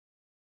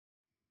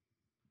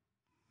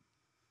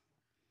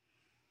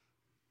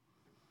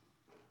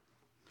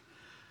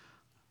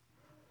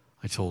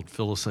told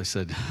Phyllis, I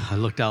said, I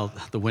looked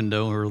out the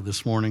window early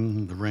this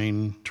morning, the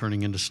rain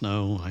turning into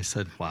snow. I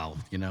said, wow,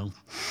 it'd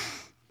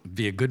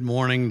be a good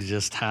morning to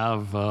just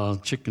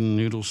have chicken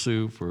noodle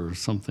soup or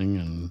something,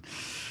 and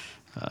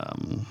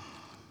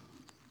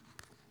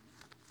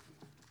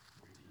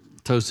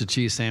toasted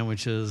cheese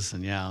sandwiches,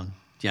 and yeah.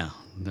 I'm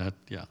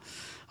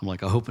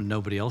like, I hope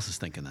nobody else is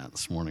thinking that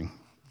this morning.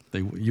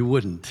 You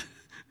wouldn't.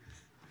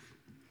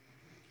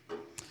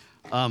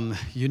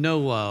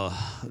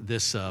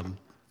 This.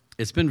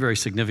 It's been very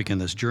significant,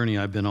 this journey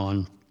I've been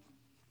on.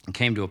 I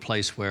came to a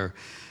place where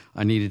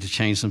I needed to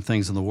change some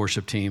things in the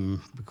worship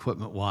team,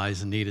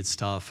 equipment-wise, and needed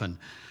stuff. And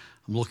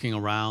I'm looking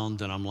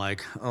around, and I'm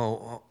like,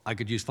 oh, I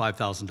could use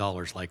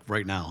 $5,000, like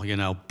right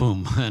now,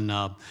 boom.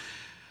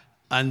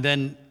 And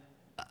then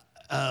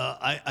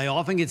I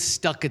often get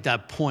stuck at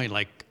that point,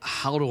 like,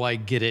 how do I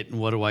get it, and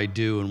what do I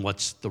do, and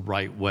what's the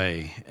right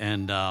way?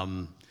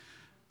 And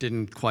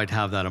didn't quite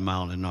have that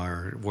amount in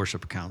our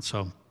worship account,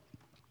 so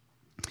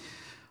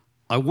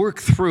I worked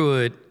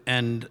through it,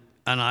 and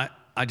I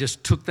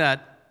just took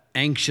that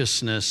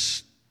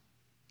anxiousness.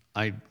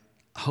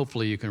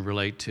 Hopefully you can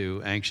relate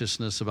to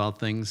anxiousness about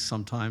things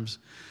sometimes.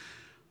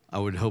 I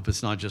would hope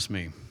it's not just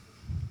me.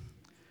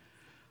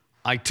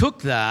 I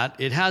took that.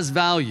 It has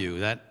value,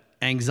 that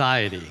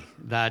anxiety,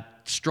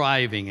 that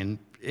striving, and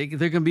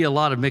there can be a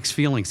lot of mixed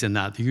feelings in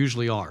that. There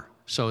usually are.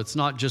 So it's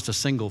not just a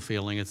single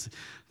feeling.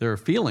 There are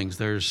feelings.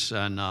 You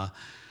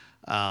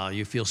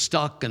feel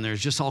stuck, and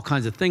there's just all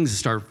kinds of things that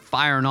start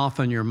firing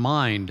off in your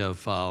mind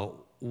of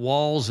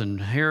walls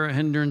and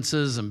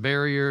hindrances and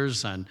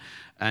barriers, and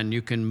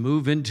you can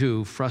move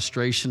into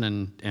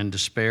frustration and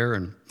despair.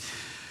 And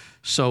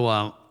so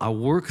I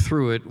worked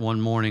through it one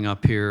morning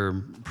up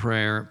here,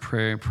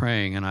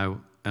 praying, and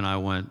I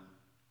went,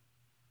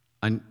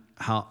 I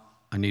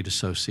need to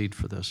sow seed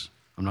for this.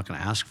 I'm not going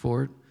to ask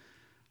for it.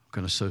 I'm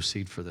going to sow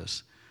seed for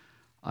this.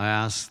 I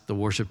asked the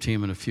worship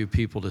team and a few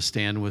people to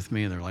stand with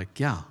me, and they're like,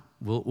 yeah,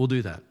 we'll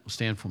do that.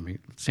 Stand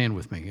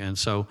with me. And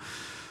so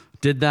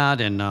did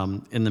that, and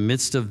in the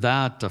midst of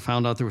that, I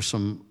found out there was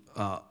some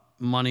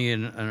money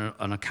in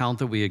an account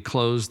that we had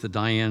closed that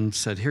Diane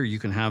said, here, you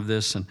can have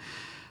this. And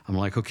I'm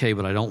like, okay,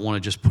 but I don't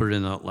want to just put it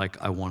in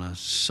I want to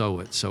sow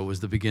it. So it was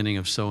the beginning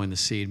of sowing the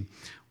seed.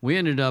 We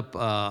ended up,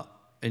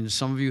 and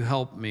some of you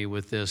helped me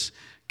with this,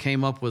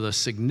 came up with a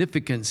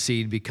significant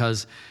seed,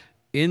 because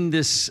in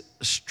this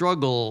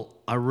struggle,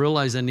 I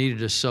realized I needed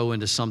to sow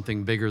into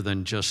something bigger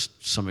than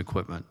just some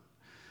equipment.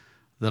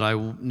 That I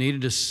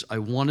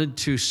wanted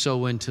to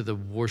sow into the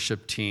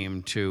worship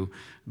team to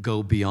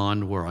go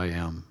beyond where I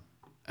am.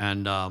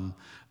 And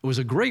it was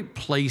a great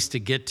place to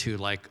get to,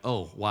 like,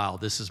 oh, wow,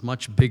 this is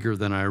much bigger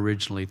than I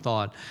originally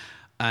thought.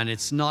 And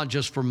it's not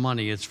just for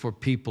money, it's for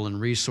people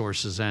and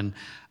resources and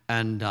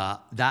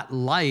that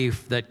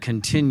life that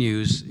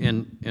continues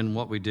in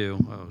what we do.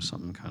 Oh,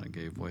 something kind of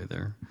gave way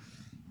there.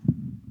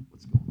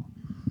 What's going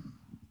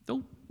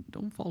on?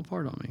 Don't fall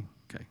apart on me.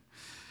 Okay.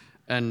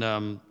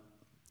 And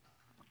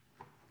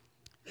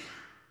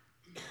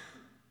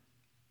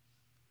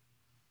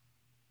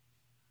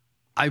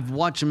I've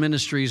watched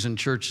ministries and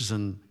churches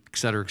and et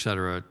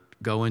cetera,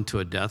 go into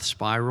a death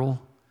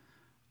spiral.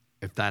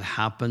 If that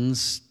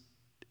happens,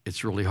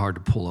 it's really hard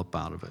to pull up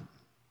out of it.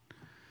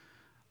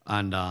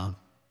 And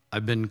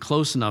I've been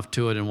close enough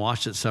to it and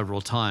watched it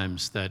several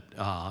times that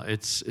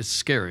it's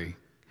scary.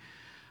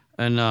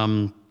 And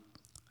I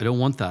don't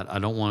want that. I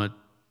don't want it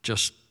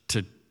just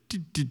to,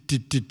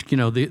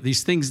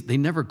 these things, they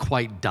never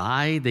quite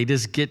die. They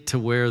just get to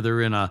where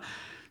they're in a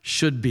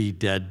should-be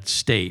dead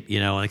state,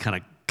 and they kind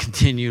of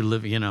continue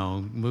living,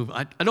 move.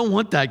 I don't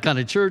want that kind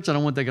of church. I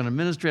don't want that kind of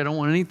ministry. I don't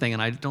want anything,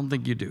 and I don't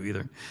think you do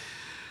either.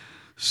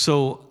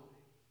 So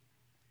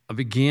I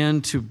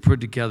began to put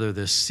together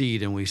this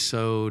seed, and we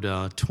sowed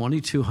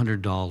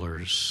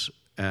 $2,200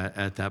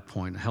 at that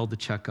point. I held the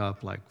check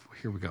up, like,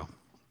 here we go.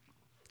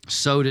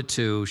 Sowed it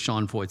to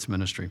Sean Foyt's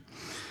ministry.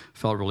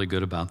 Felt really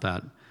good about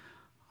that.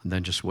 And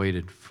then just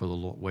waited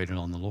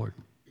on the Lord.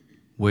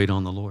 Wait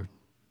on the Lord.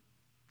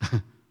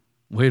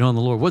 Wait on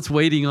the Lord. What's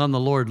waiting on the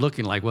Lord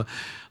looking like?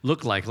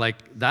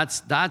 Like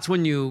that's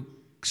when you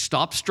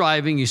stop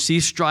striving, you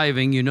cease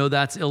striving,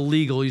 that's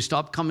illegal. You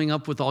stop coming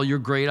up with all your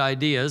great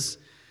ideas.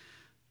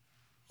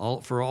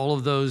 For all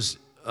of those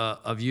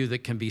of you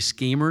that can be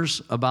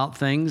schemers about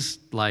things,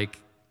 like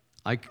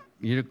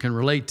you can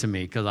relate to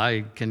me, because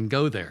I can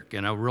go there,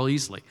 real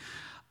easily.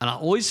 And I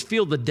always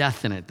feel the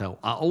death in it, though.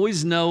 I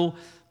always know.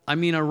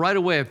 Right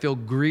away I feel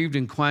grieved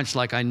and quenched,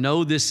 like I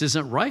know this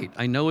isn't right.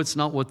 I know it's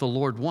not what the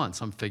Lord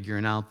wants. I'm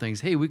figuring out things.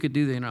 Hey, we could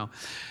do that,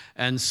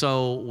 And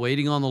so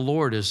waiting on the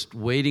Lord is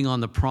waiting on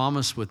the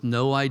promise with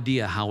no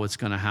idea how it's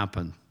going to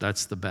happen.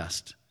 That's the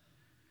best.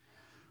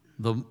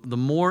 The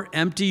more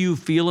empty you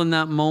feel in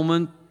that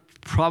moment,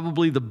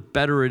 probably the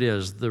better it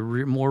is, the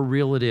more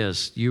real it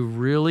is. You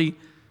really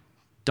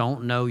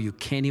don't know. You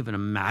can't even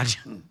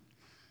imagine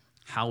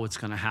how it's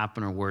going to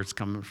happen or where it's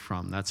coming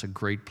from. That's a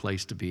great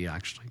place to be,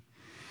 actually.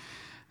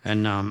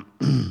 And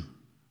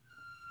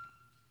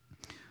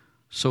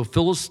so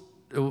Phyllis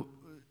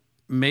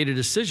made a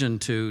decision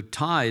to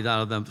tithe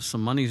out of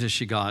some money that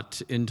she got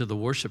into the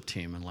worship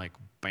team, and like,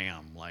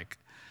 bam, like,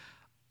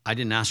 I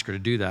didn't ask her to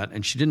do that,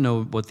 and she didn't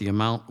know what the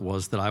amount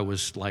was that I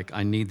was like,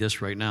 I need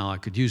this right now. I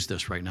could use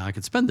this right now. I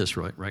could spend this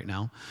right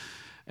now.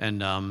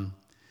 And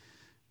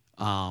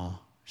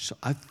so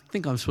I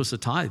think I'm supposed to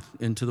tithe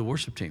into the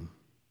worship team.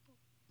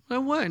 No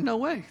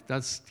way.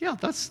 That's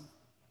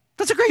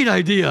a great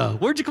idea.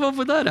 Where'd you come up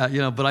with that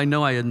at? But I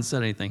know I hadn't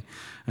said anything,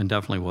 and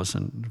definitely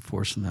wasn't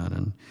forcing that.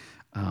 And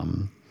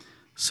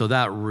so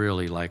that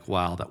really, like,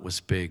 wow, that was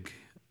big.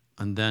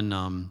 And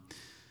then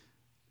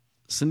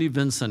Cindy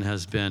Vincent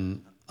has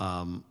been,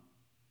 I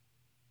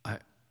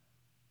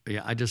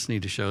just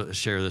need to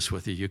share this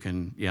with you.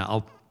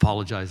 I'll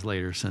apologize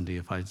later, Cindy,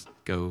 if I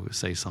go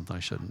say something I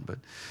shouldn't. But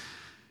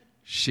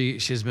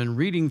she's been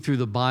reading through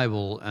the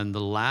Bible, and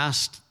the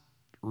last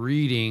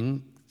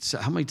reading, so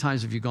how many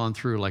times have you gone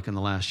through, like, in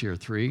the last year?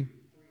 3?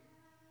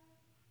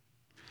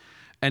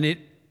 And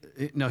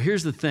now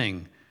here's the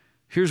thing.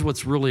 Here's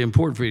what's really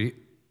important for you.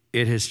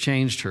 It has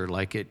changed her.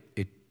 Like,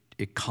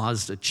 it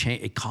caused a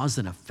change. It caused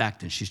an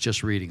effect, and she's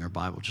just reading her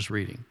Bible, just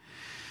reading.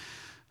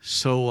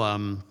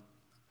 So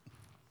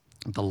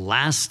the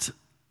last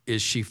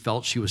is she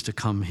felt she was to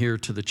come here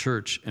to the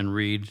church and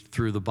read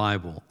through the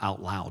Bible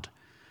out loud.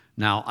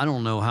 Now, I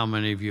don't know how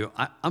many of you,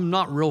 I'm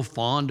not real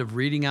fond of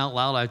reading out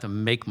loud. I have to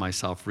make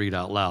myself read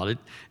out loud.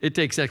 It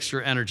takes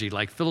extra energy.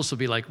 Like, Phyllis will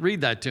be like,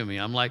 read that to me.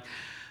 I'm like,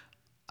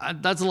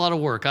 that's a lot of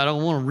work. I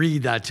don't want to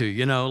read that to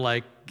you.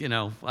 I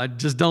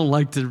just don't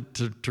like to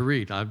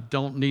read. I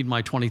don't need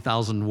my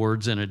 20,000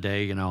 words in a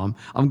day.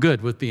 I'm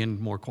good with being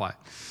more quiet.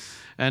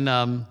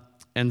 And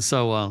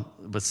so,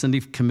 but Cindy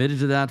committed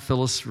to that.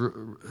 Phyllis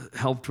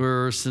helped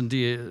her.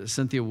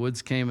 Cynthia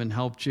Woods came and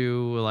helped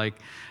you.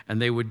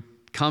 And they would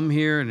come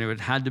here, and it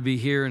had to be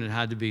here, and it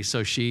had to be.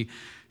 So she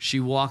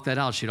walked that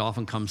out. She'd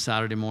often come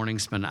Saturday morning,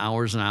 spend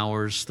hours and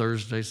hours.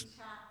 Thursdays,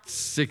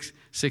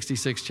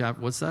 66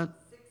 chapters. What's that?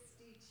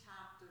 60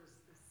 chapters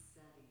per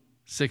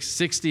setting.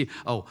 60.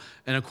 Oh,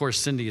 and of course,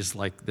 Cindy is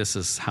like, this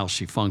is how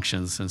she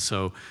functions. And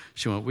so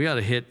she went, we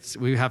have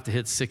to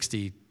hit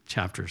 60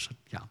 chapters.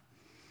 Yeah.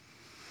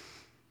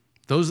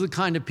 Those are the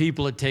kind of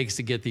people it takes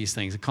to get these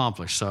things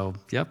accomplished. So,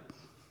 yep.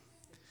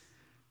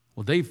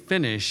 Well, they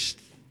finished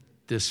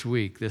this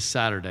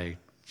Saturday.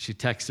 She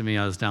texted me.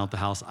 I was down at the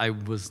house. I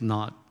was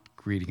not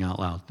reading out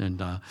loud, and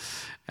I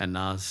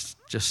was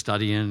just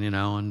studying,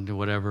 and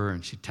whatever.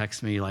 And she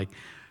texted me like,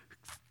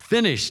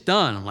 finished,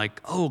 done. I'm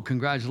like, oh,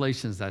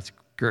 congratulations. That's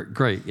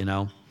great,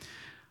 And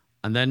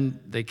then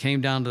they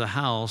came down to the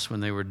house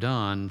when they were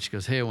done. She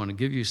goes, hey, I want to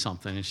give you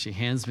something. And she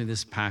hands me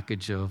this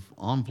package of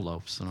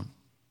envelopes. And I'm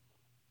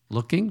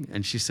looking,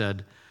 and she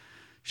said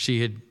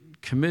she had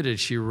committed,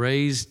 she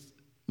raised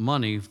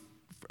money for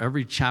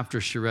every chapter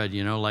she read,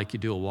 like you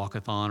do a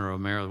walkathon or a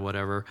marathon or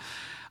whatever,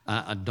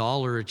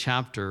 $1 a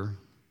chapter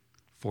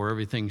for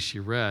everything she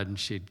read. And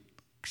she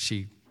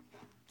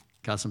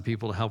got some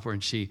people to help her,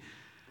 and she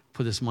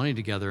put this money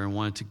together and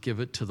wanted to give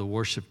it to the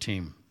worship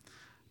team.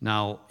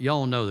 Now,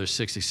 y'all know there's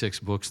 66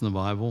 books in the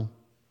Bible,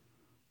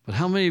 but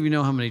how many of you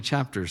know how many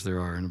chapters there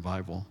are in the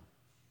Bible?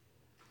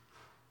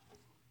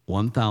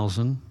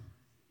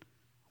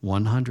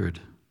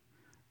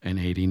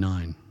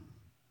 1,189.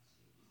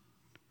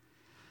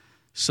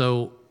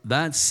 So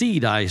that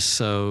seed I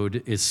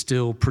sowed is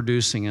still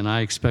producing, and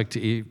I expect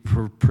to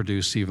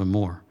produce even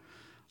more.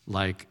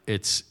 Like,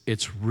 it's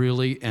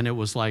really, and it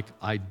was like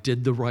I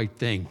did the right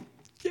thing.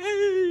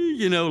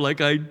 Yay!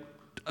 Like I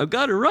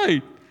got it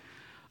right.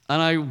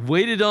 And I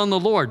waited on the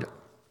Lord.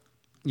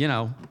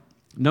 No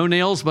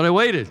nails, but I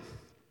waited.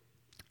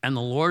 And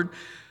the Lord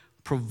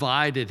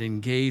provided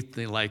and gave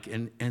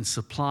and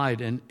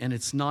supplied, and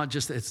it's not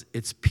just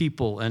it's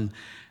people, and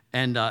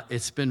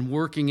it's been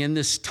working in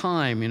this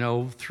time,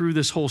 through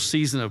this whole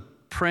season of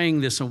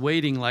praying this and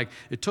waiting. Like,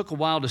 it took a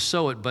while to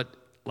sow it, but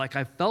like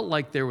I felt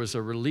like there was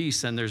a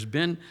release, and there's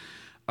been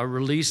a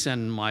release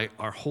in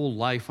our whole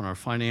life and our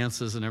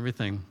finances and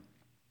everything.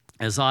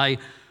 As I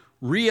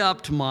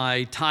re-upped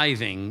my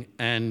tithing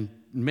and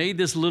made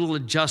this little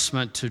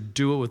adjustment to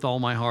do it with all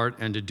my heart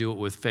and to do it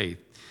with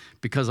faith,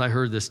 because I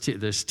heard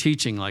this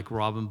teaching, like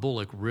Robin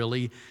Bullock,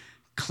 really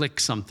click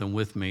something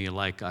with me.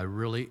 Like, I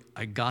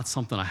got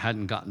something I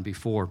hadn't gotten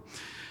before.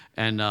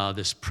 And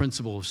this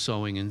principle of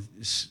sowing and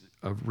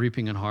of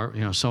reaping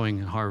and sowing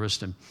and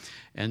harvest.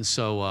 And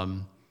so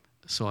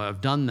I've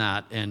done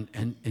that,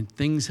 and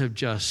things have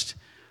just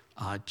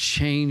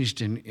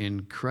changed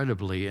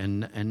incredibly.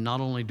 And not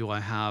only do I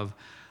have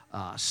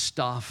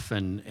stuff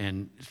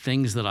and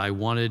things that I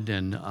wanted,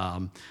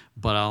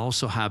 but I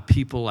also have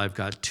people. I've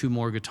got 2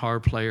 more guitar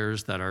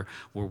players that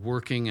we're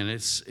working, and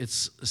it's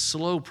a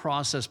slow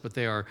process, but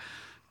they are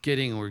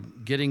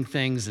getting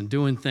things and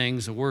doing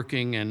things and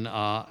working, and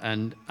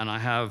I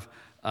have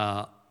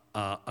a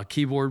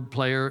keyboard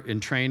player in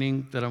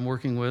training that I'm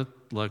working with,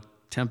 like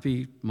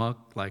Tempe Muck.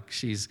 Like,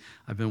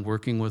 I've been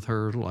working with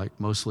her like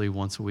mostly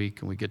once a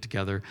week, and we get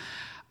together.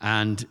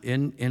 And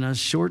in a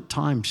short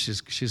time,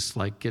 she's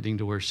like getting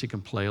to where she can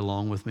play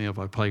along with me. If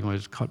I play my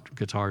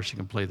guitar, she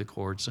can play the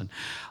chords. And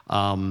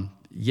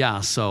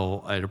yeah,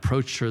 so I'd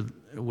approached her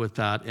with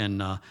that,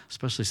 and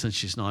especially since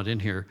she's not in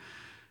here.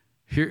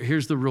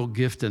 Here's the real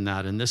gift in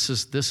that, and this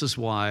is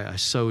why I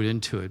sowed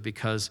into it,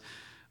 because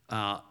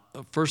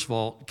first of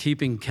all,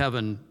 keeping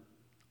Kevin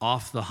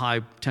off the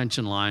high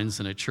tension lines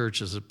in a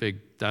church is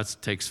that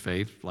takes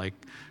faith, like,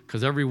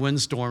 because every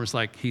windstorm is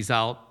like he's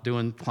out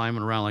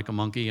climbing around like a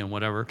monkey and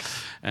whatever,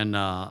 and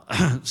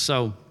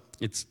so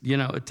it's,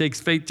 it takes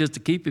faith just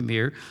to keep him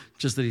here,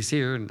 just that he's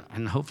here,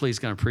 and hopefully he's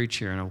going to preach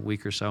here in a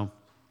week or so.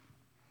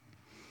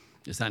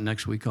 Is that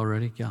next week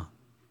already?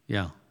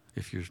 Yeah.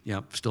 If you're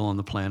still on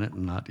the planet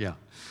and not,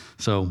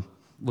 So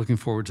looking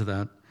forward to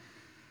that.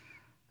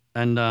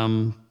 And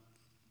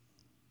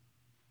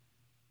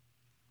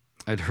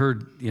I'd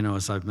heard,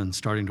 as I've been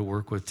starting to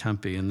work with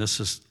Tempe, and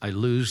I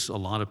lose a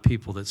lot of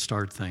people that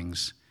start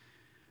things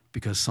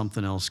because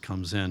something else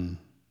comes in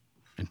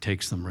and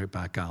takes them right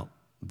back out.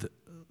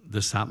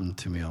 This happened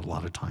to me a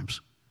lot of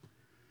times.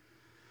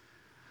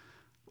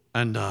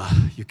 And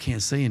you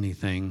can't say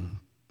anything,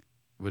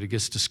 but it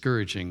gets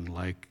discouraging.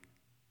 Like,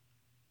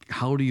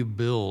 how do you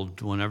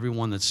build when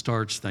everyone that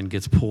starts then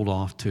gets pulled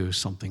off to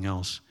something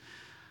else?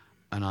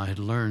 And I had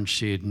learned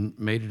she had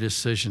made a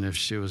decision if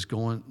she was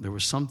going, there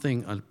was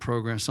a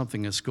program,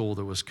 something at school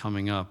that was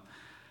coming up.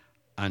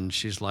 And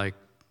she's like,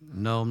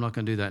 no, I'm not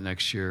going to do that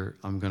next year.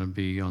 I'm going to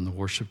be on the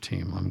worship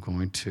team. I'm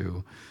going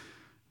to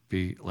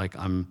be like,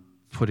 I'm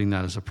putting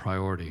that as a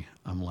priority.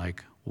 I'm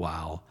like,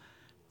 wow,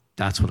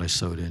 that's what I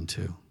sowed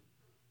into.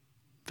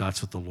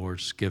 That's what the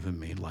Lord's given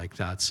me. Like,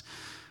 that's,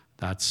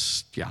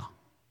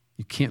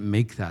 you can't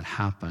make that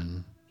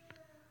happen.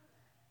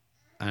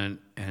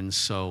 And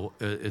so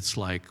it's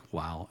like,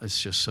 wow,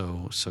 it's just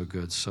so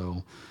good.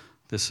 So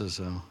this is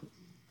a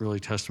really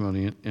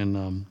testimony.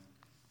 And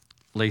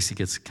Lacey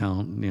gets to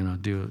count,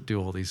 do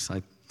all these.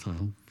 I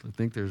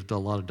think there's a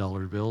lot of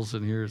dollar bills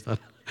in here.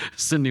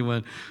 Cindy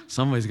went,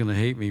 somebody's going to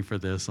hate me for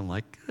this. I'm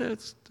like,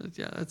 that's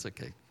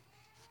okay.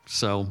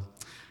 So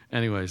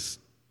anyways,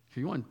 if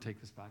you want to take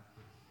this back.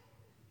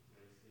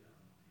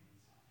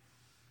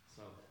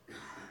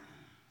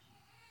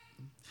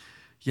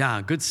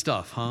 Yeah, good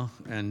stuff, huh?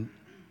 And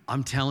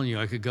I'm telling you,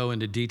 I could go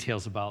into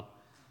details about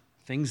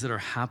things that are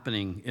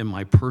happening in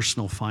my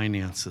personal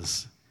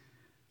finances.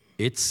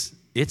 It's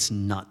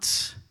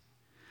nuts.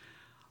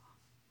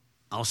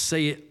 I'll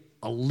say it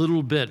a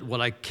little bit,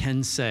 what I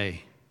can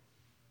say.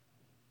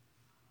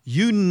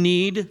 You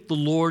need the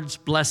Lord's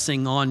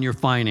blessing on your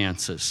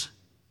finances.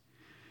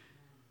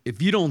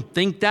 If you don't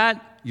think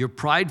that, you're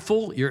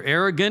prideful, you're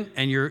arrogant,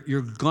 and you're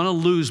going to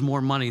lose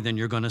more money than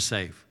you're going to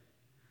save.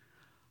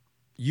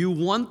 You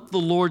want the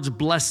Lord's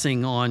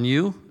blessing on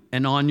you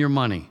and on your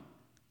money.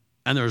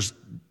 And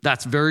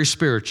that's very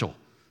spiritual,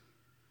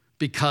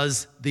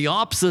 because the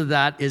opposite of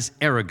that is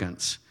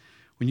arrogance.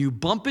 When you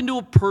bump into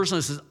a person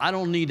that says, I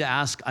don't need to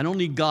ask, I don't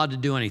need God to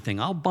do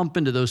anything. I'll bump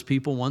into those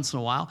people once in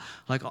a while.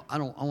 Like, I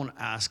want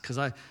to ask because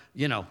I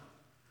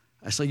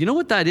say, you know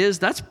what that is?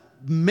 That's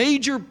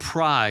major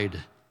pride.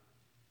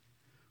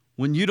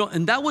 When you don't,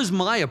 and that was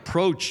my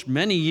approach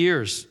many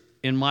years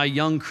in my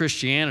young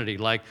Christianity.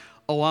 Like,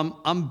 oh,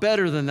 I'm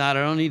better than that.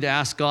 I don't need to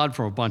ask God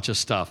for a bunch of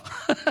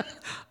stuff.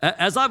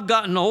 As I've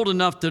gotten old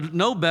enough to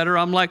know better,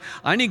 I'm like,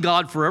 I need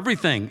God for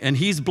everything. And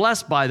he's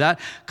blessed by that,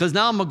 because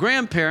now I'm a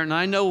grandparent and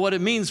I know what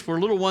it means for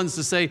little ones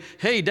to say,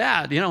 hey,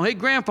 Dad, hey,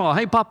 Grandpa,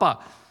 hey, Papa.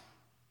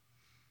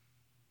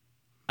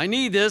 I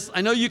need this.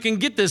 I know you can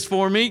get this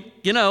for me,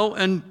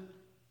 and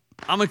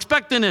I'm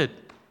expecting it.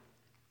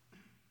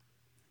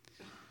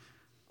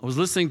 I was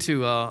listening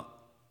to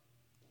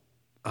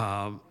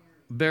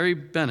Barry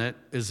Bennett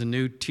is a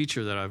new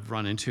teacher that I've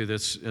run into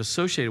that's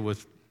associated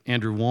with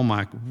Andrew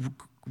Womack.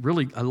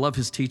 Really, I love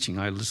his teaching.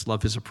 I just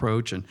love his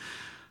approach, and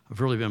I've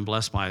really been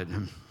blessed by it.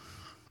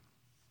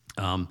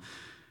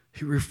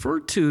 He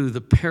referred to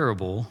the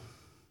parable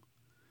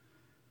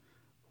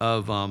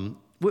of,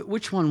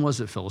 which one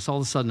was it, Phyllis? All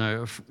of a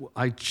sudden,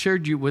 I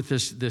shared you with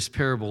this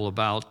parable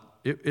about,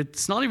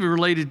 it's not even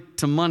related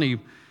to money.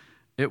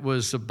 It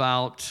was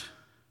about...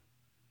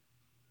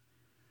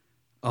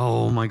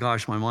 Oh my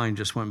gosh, my mind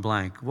just went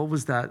blank. What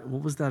was that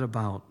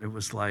about? It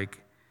was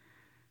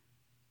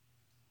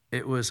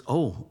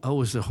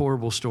a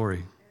horrible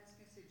story.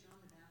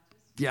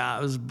 Yeah,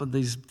 it was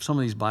some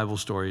of these Bible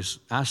stories.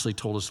 Ashley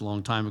told us a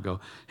long time ago,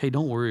 hey,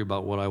 don't worry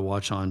about what I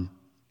watch on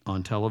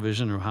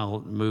television or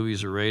how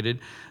movies are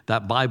rated.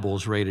 That Bible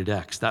is rated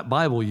X. That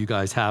Bible you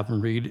guys have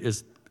and read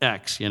is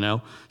X,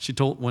 She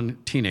told one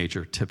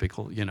teenager,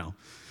 typical,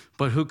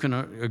 But who can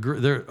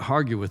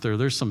argue with her?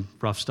 There's some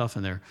rough stuff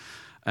in there.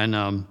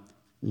 And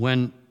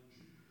when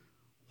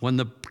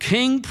the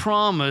king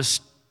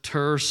promised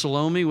her,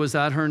 Salome, was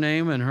that her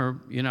name? And her,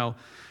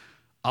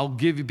 I'll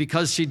give you,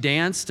 because she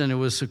danced, and it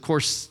was, of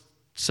course,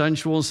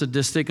 sensual,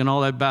 sadistic, and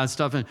all that bad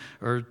stuff,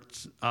 or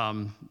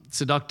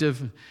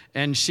seductive.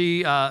 And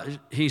he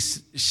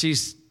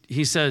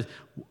said,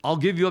 I'll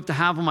give you up to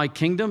half of my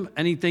kingdom,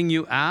 anything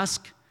you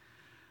ask.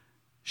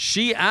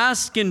 She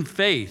asked in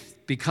faith,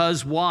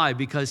 because why?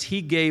 Because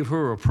he gave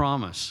her a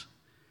promise.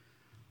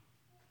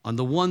 And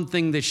the one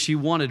thing that she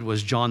wanted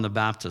was John the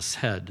Baptist's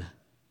head.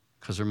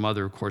 because her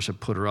mother, of course, had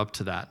put her up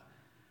to that.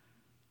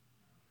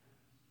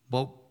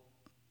 But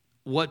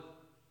what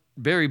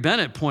Barry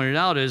Bennett pointed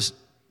out is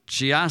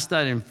she asked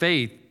that in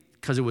faith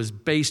because it was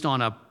based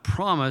on a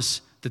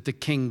promise that the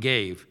king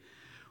gave.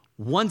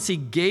 Once he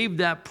gave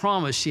that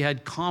promise, she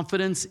had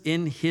confidence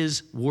in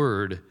his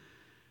word,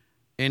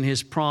 in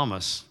his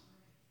promise,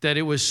 that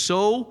it was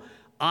so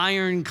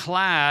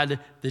ironclad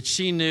that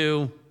she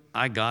knew,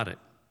 I got it.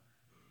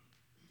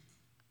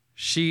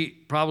 She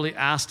probably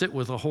asked it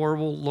with a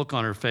horrible look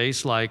on her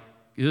face, like,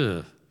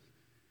 ugh.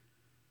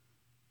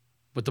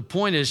 But the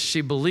point is, she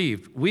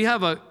believed. We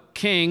have a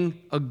king,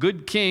 a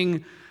good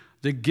king,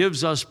 that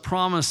gives us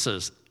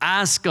promises.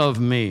 Ask of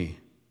me.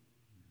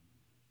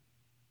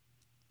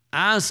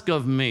 Ask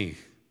of me.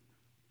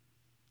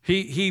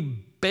 He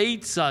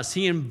baits us.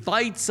 He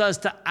invites us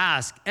to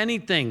ask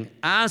anything.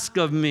 Ask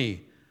of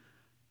me,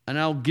 and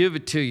I'll give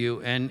it to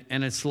you. And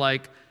it's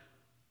like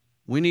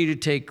we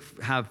need to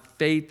have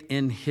faith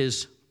in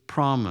his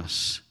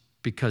promise,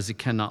 because he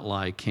cannot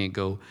lie. He can't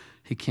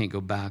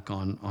go back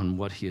on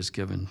what he has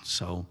given.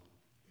 So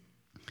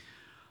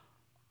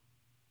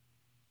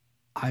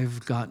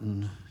I've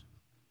gotten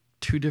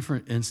 2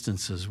 different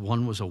instances.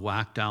 One was a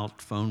whacked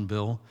out phone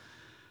bill.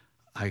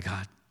 I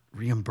got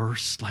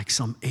reimbursed like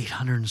some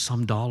 $800 and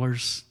some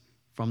dollars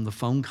from the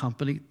phone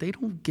company. They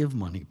don't give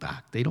money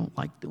back. They don't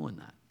like doing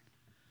that.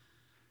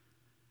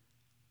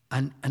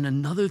 And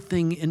another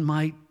thing in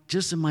my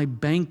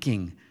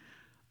banking,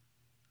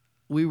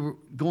 we were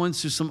going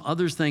through some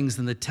other things,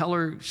 and the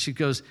teller, she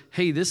goes,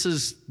 hey, this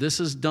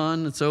is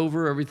done. It's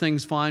over.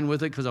 Everything's fine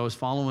with it, because I was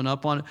following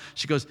up on it.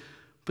 She goes,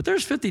 but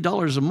there's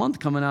 $50 a month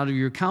coming out of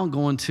your account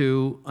going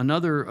to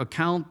another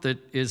account that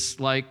is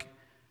like,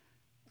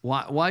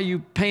 why are you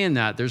paying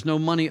that? There's no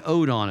money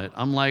owed on it.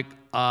 I'm like,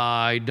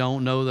 I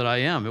don't know that I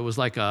am. It was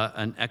like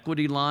an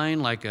equity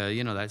line, like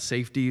that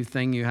safety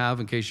thing you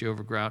have in case you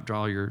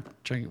overdraw your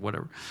check,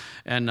 whatever.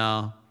 And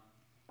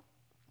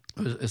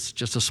it's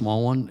just a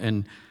small one.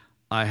 And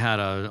I had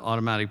an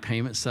automatic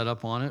payment set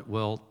up on it.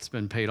 Well, it's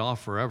been paid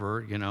off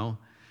forever,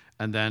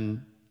 And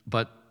then,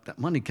 but that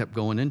money kept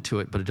going into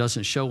it, but it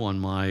doesn't show on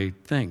my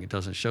thing. It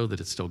doesn't show that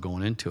it's still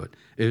going into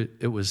it.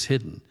 It was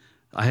hidden.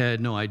 I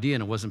had no idea,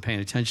 and I wasn't paying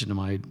attention to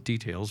my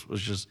details. It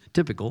was just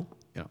typical,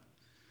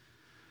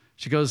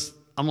 She goes,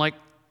 I'm like,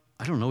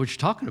 I don't know what you're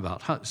talking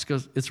about. She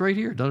goes, it's right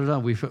here, da-da-da.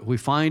 We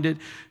find it.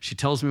 She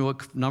tells me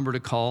what number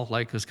to call.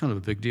 Like, it's kind of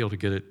a big deal to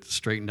get it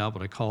straightened out,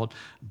 but I called,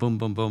 boom,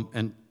 boom, boom.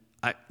 And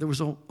there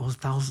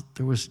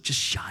was just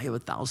shy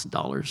of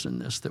 $1,000 in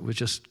this that was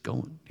just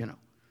going,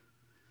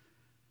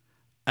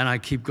 And I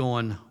keep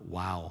going,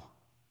 wow.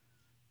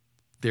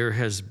 There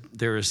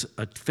is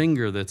a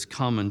finger that's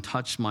come and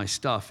touched my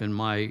stuff and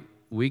my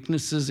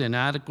weaknesses,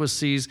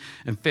 inadequacies,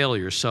 and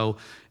failures. So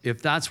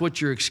if that's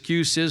what your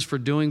excuse is for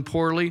doing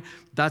poorly,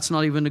 that's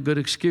not even a good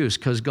excuse,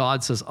 because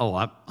God says, oh,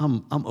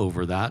 I'm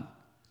over that.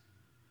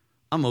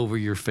 I'm over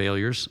your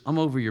failures. I'm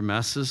over your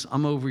messes.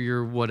 I'm over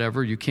your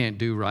whatever you can't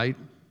do right.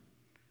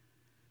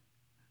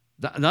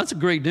 That's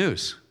great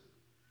news,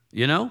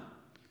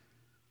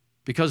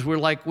 Because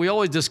we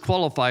always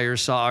disqualify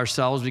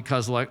ourselves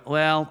because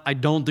I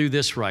don't do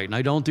this right, and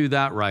I don't do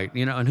that right,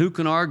 and who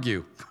can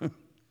argue?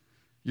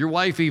 Your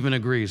wife even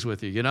agrees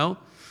with you,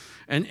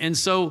 And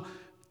so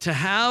to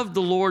have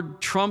the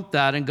Lord trump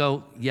that and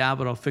go, yeah,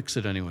 but I'll fix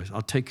it anyways.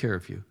 I'll take care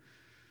of you.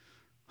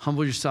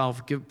 Humble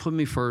yourself, put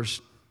me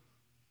first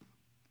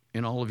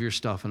in all of your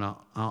stuff, and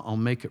I'll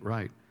make it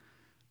right.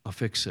 I'll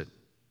fix it.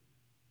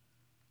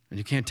 And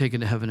you can't take it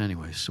to heaven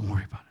anyways, so don't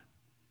worry about it.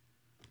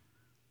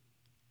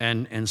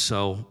 And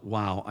so,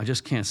 wow, I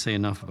just can't say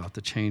enough about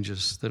the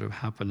changes that have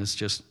happened. It's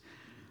just,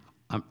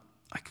 I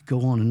could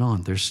go on and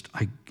on.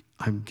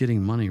 I'm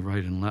getting money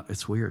right and left.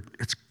 It's weird.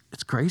 It's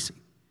crazy.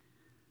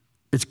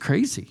 It's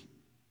crazy.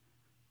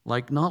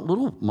 Like not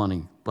little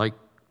money, like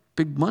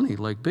big money,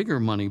 like bigger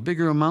money,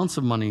 bigger amounts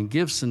of money and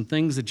gifts and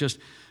things that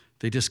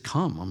they just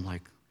come. I'm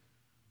like,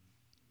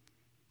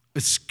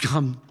 it's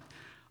come.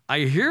 I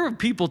hear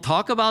people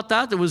talk about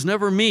that was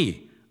never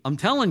me. I'm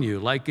telling you,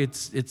 like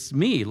it's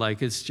me,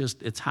 like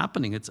it's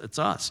happening, it's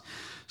us.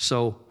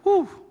 So,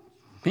 whew,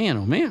 man,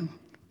 oh man.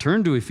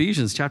 Turn to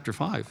Ephesians chapter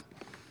 5.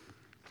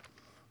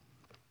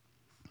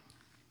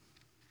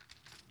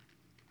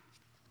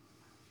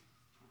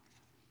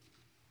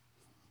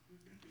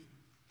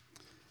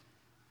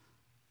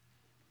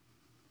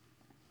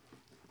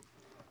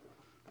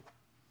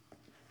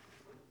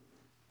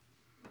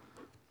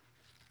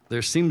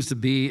 There seems to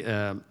be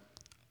an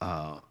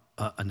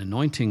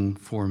anointing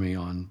for me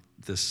on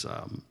this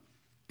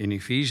in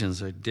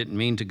Ephesians. I didn't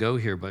mean to go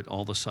here, but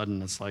all of a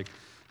sudden it's like,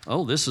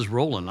 oh, this is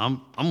rolling.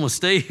 I'm going to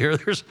stay here.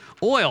 There's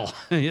oil.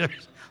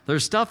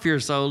 There's stuff here,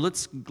 so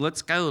let's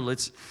go.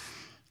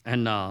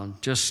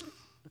 Just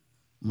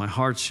my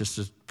heart's just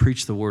to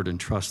preach the word and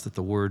trust that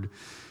the word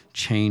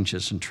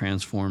changes and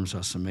transforms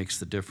us and makes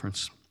the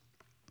difference.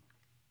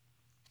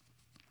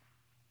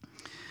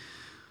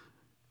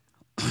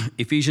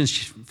 Ephesians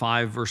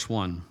 5, verse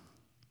 1.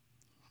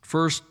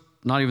 First,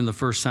 not even the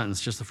first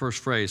sentence, just the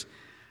first phrase.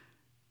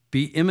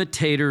 Be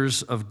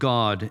imitators of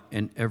God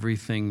in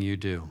everything you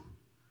do.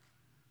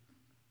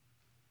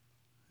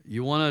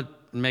 You want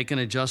to make an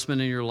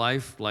adjustment in your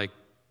life? Like,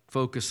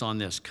 focus on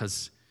this,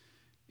 because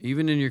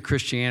even in your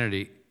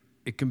Christianity,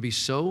 it can be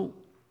so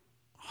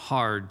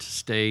hard to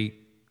stay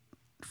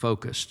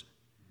focused.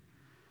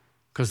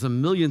 Because the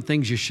million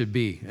things you should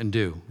be and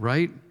do,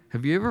 right?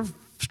 Have you ever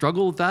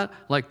struggled with that?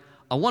 Like,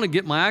 I want to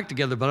get my act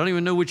together, but I don't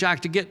even know which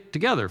act to get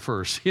together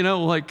first.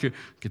 Like,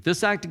 get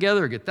this act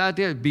together, or get that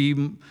together,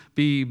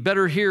 be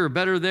better here, or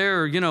better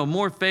there, or,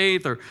 more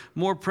faith, or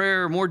more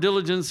prayer, or more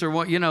diligence, or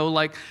what,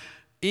 like,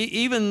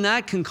 even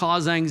that can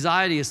cause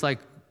anxiety. It's like,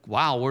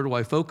 wow, where do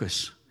I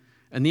focus?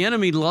 And the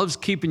enemy loves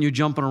keeping you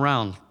jumping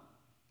around.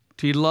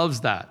 He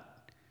loves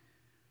that.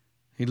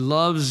 He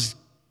loves,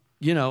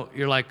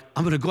 you're like,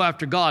 I'm going to go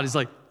after God. He's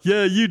like,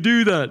 yeah, you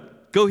do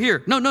that. Go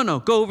here. No,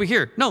 go over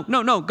here. No,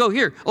 go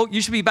here. Oh,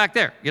 you should be back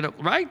there,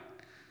 right?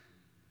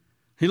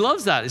 He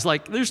loves that. It's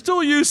like, they're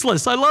still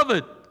useless. I love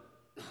it.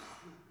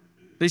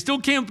 They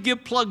still can't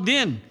get plugged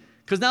in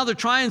because now they're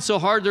trying so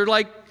hard. They're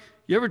like,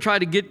 you ever try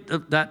to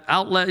get that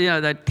outlet,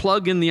 that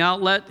plug in the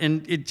outlet,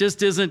 and it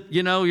just isn't,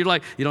 you're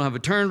like, you don't have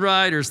it turned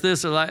right, or it's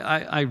this, or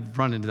I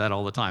run into that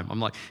all the time. I'm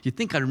like, you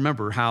think I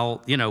remember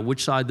how,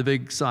 which side, the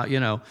big side,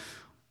 And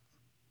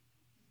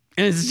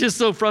it's just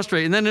so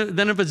frustrating. And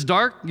then if it's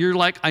dark, you're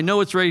like, I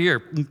know it's right here.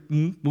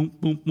 Boom, boom,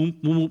 boom, boom,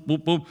 boom,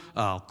 boom, boom.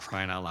 Oh,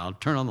 crying out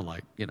loud. Turn on the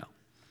light,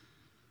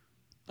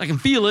 I can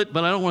feel it,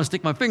 but I don't want to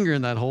stick my finger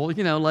in that hole,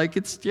 like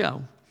it's,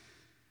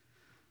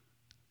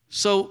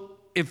 So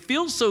it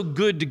feels so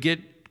good to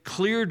get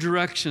clear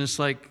direction. It's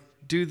like,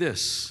 do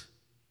this.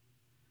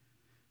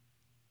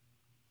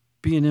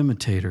 Be an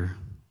imitator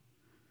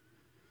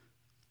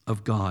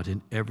of God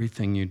in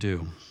everything you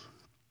do.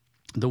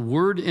 The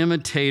word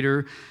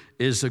imitator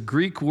is a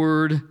Greek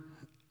word,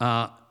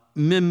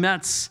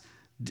 mimetz,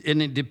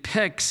 and it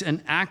depicts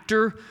an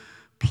actor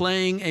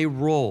playing a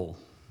role,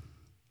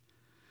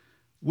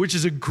 which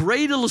is a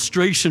great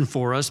illustration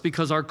for us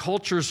because our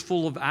culture is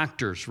full of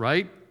actors,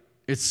 right?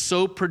 It's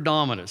so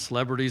predominant,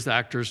 celebrities,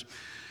 actors.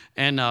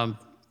 And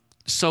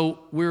so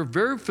we're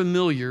very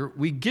familiar.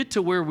 We get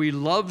to where we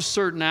love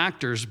certain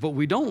actors, but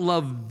we don't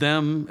love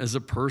them as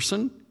a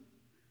person.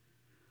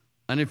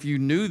 And if you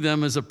knew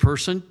them as a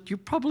person, you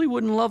probably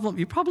wouldn't love them.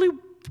 You probably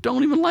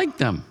don't even like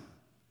them,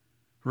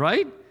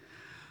 right?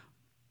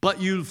 But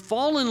you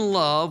fall in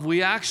love.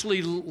 We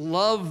actually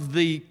love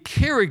the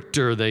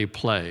character they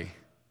play.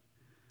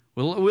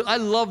 Well, I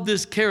love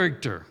this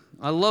character.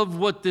 I love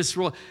what this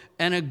role.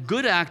 And a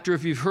good actor,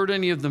 if you've heard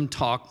any of them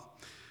talk,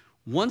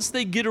 once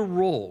they get a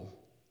role,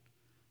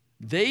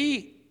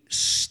 they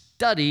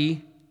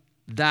study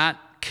that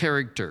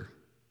character.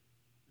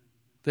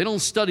 They don't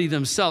study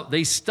themselves.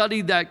 They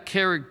study that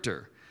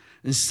character.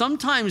 And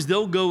sometimes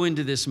they'll go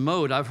into this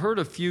mode. I've heard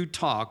a few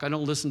talk. I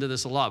don't listen to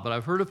this a lot, but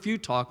I've heard a few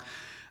talk.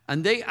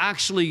 And they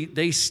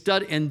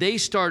study and they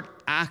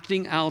start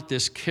acting out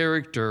this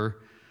character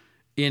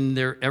in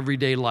their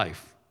everyday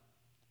life.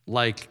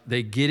 Like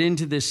they get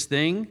into this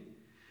thing,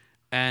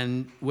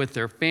 and with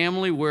their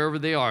family, wherever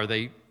they are,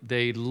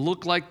 they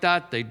look like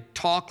that, they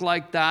talk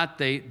like that,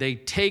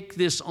 they take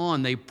this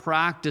on, they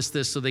practice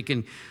this so they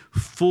can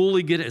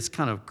fully get it. It's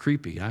kind of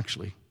creepy,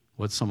 actually,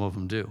 what some of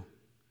them do.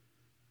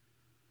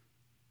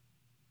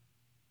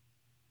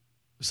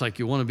 It's like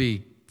you want to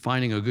be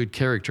finding a good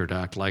character to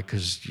act like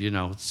because,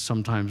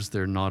 sometimes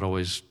they're not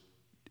always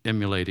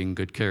emulating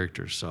good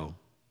characters, so.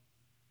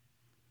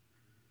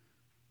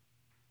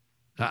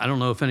 I don't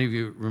know if any of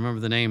you remember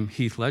the name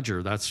Heath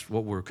Ledger. That's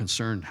what we're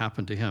concerned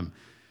happened to him.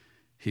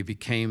 He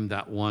became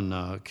that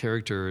one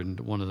character in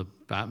one of the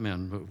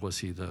Batman. Was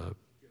he the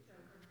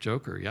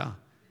Joker? Yeah.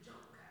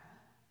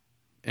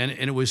 And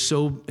it was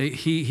so,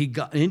 he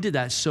got into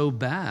that so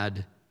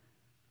bad,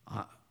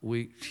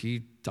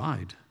 he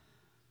died.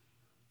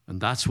 And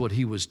that's what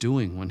he was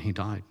doing when he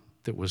died.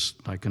 That was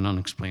like an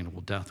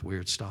unexplainable death,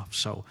 weird stuff.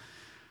 So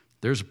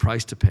there's a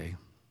price to pay.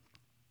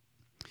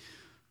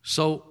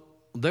 So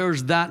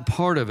there's that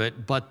part of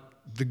it, but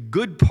the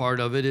good part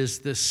of it is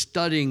the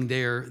studying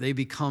there. They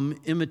become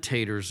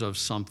imitators of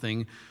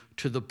something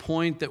to the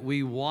point that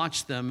we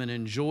watch them and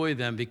enjoy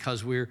them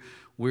because we're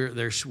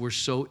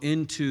so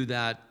into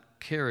that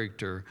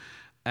character.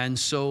 And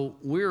so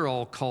we're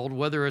all called,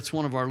 whether it's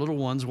one of our little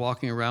ones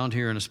walking around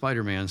here in a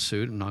Spider-Man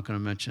suit, I'm not going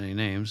to mention any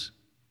names.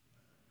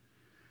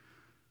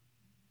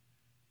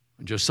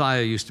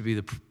 Josiah used to be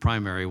the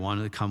primary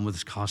one to come with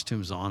his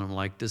costumes on. I'm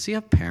like, does he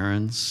have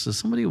parents? Is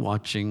somebody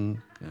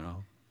watching?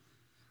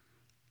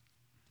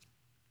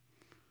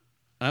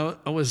 I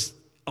was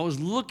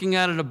looking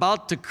at it,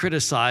 about to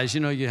criticize.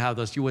 You have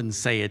those, you wouldn't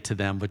say it to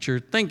them, but you're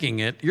thinking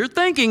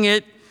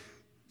it.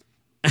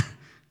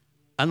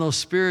 And those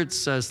spirits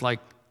says, like,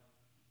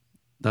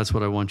 that's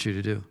what I want you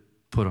to do.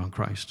 Put on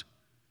Christ.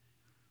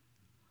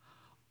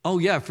 Oh,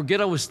 yeah,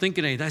 forget I was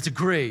thinking it. That's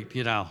great,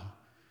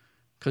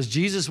 Because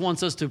Jesus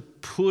wants us to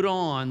put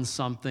on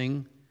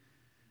something.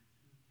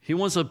 He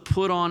wants to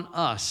put on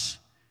us.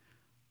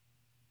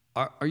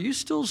 Are you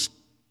still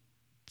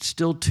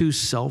too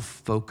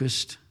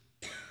self-focused?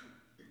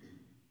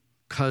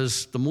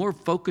 Because the more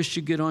focused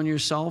you get on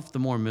yourself, the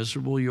more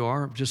miserable you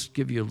are. Just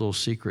give you a little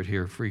secret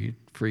here, free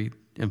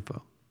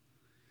info.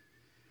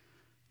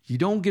 You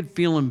don't get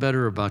feeling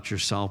better about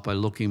yourself by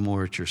looking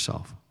more at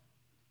yourself.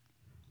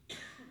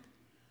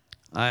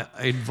 I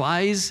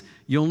advise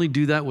you only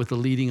do that with the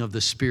leading of the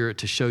Spirit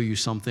to show you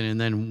something,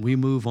 and then we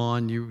move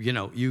on.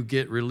 You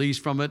get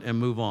released from it and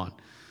move on.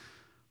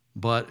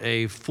 But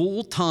a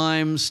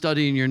full-time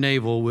study in your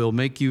navel will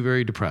make you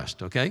very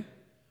depressed, okay?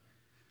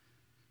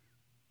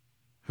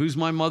 Who's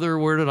my mother?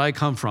 Where did I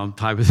come from?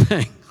 Type of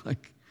thing.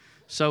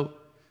 So,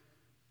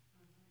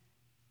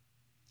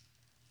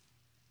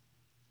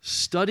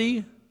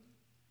 study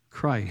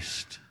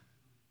Christ.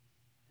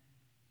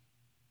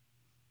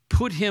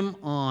 Put him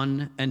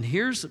on, and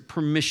here's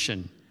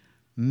permission.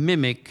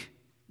 Mimic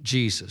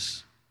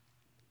Jesus.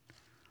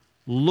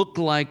 Look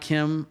like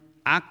him,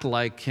 act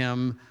like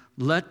him.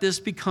 Let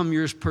this become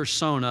your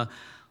persona.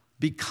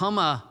 Become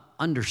a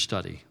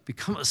understudy.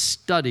 Become a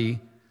study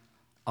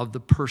of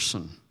the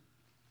person,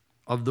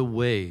 of the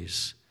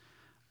ways,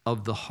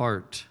 of the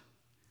heart.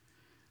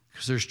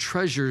 Because there's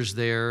treasures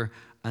there,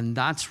 and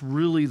that's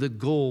really the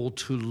goal,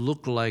 to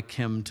look like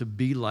him, to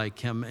be like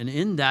him. And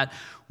in that,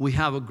 we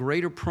have a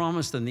greater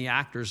promise than the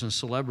actors and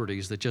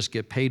celebrities that just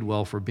get paid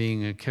well for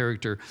being a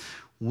character.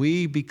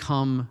 We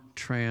become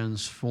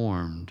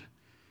transformed.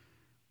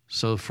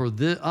 So for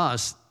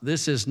us,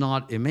 this is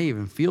not, it may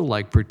even feel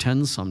like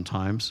pretend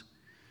sometimes.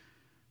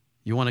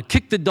 You want to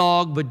kick the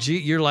dog, but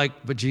you're like,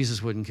 but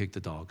Jesus wouldn't kick the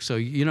dog. So,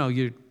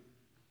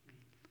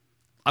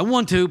 I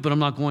want to, but I'm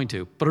not going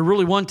to. But I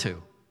really want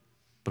to,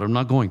 but I'm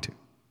not going to.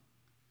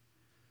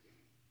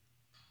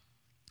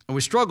 And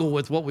we struggle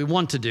with what we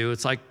want to do.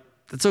 It's like,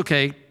 it's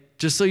okay,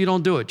 just so you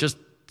don't do it. Just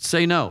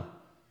say no.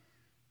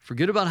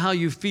 Forget about how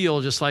you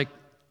feel, just like,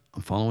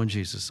 I'm following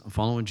Jesus. I'm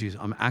following Jesus.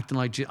 I'm acting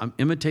like Jesus. I'm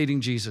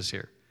imitating Jesus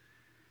here.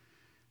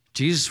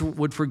 Jesus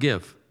would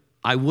forgive.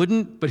 I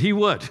wouldn't, but he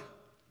would.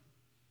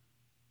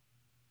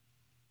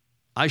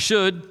 I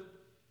should.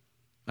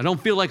 I don't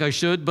feel like I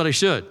should, but I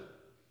should.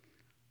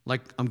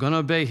 Like, I'm going to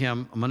obey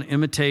him. I'm going to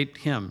imitate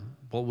him.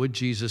 What would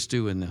Jesus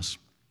do in this?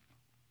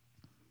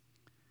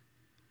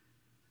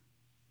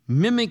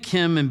 Mimic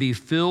him and be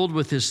filled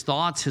with his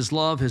thoughts, his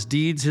love, his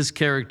deeds, his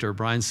character,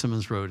 Brian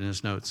Simmons wrote in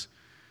his notes.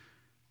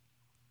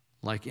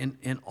 Like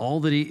in all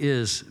that he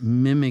is,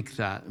 mimic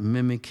that,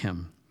 mimic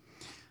him.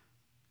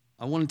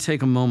 I want to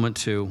take a moment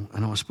to,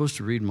 and I was supposed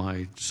to read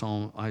my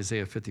Psalm,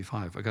 Isaiah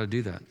 55. I got to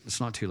do that.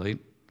 It's not too late.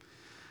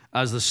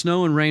 As the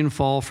snow and rain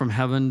fall from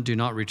heaven, do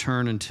not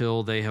return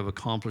until they have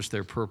accomplished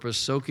their purpose,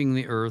 soaking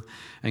the earth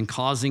and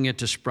causing it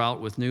to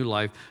sprout with new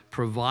life,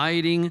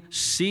 providing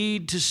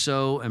seed to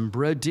sow and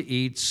bread to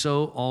eat,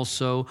 so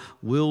also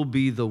will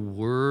be the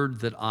word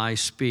that I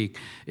speak.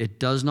 It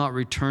does not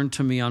return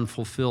to me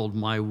unfulfilled.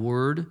 My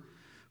word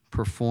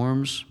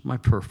performs my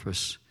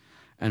purpose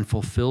and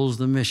fulfills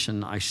the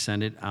mission I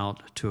sent it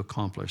out to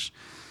accomplish.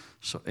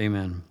 So,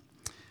 amen.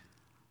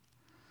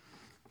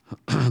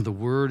 The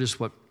word is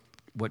what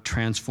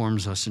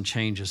transforms us and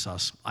changes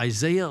us.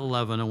 Isaiah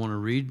 11, I want to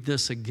read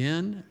this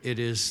again. It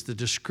is the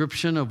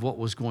description of what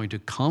was going to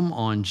come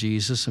on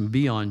Jesus and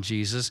be on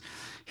Jesus.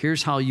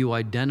 Here's how you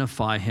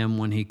identify him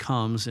when he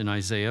comes in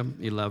Isaiah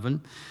 11,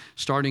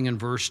 starting in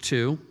verse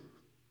 2.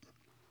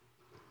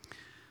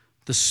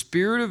 The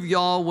Spirit of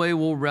Yahweh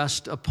will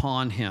rest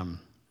upon him,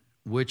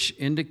 which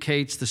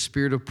indicates the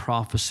spirit of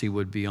prophecy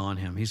would be on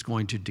him. He's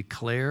going to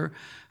declare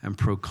and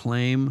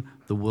proclaim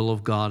the will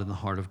of God and the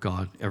heart of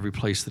God every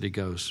place that he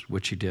goes,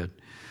 which he did.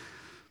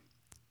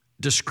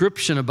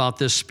 Description about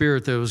this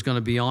spirit that was going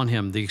to be on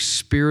him: the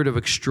spirit of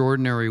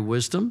extraordinary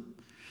wisdom,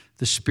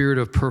 the spirit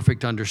of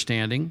perfect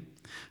understanding,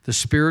 the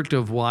spirit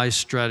of wise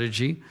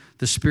strategy,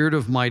 the spirit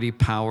of mighty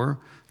power,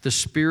 the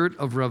spirit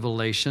of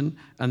revelation,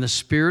 and the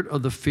spirit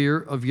of the fear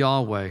of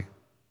Yahweh.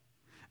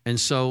 And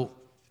so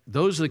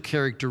those are the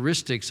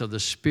characteristics of the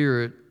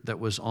Spirit that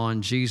was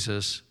on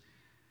Jesus.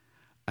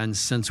 And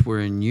since we're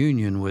in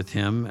union with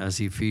him,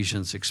 as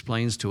Ephesians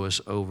explains to us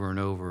over and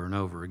over and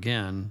over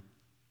again,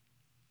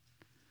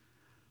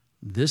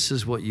 this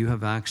is what you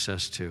have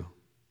access to.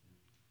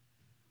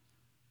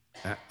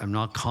 I'm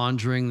not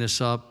conjuring this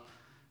up.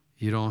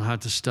 You don't have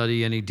to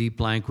study any deep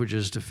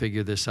languages to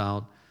figure this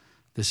out.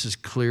 This is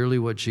clearly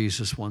what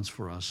Jesus wants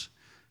for us,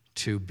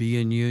 to be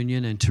in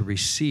union and to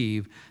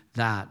receive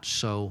that.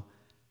 So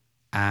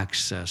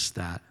access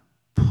that,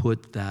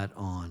 put that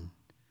on.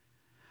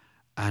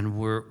 And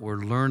we're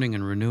learning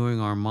and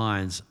renewing our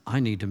minds. I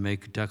need to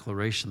make a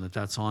declaration that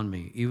that's on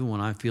me, even when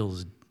I feel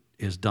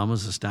as dumb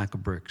as a stack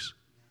of bricks.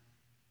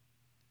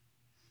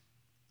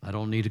 I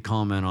don't need to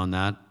comment on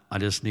that. I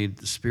just need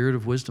the spirit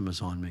of wisdom is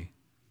on me.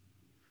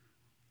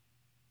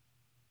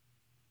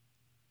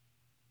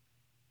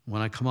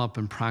 When I come up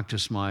and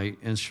practice my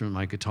instrument,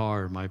 my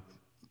guitar,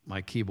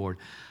 my keyboard,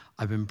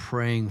 I've been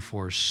praying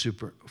for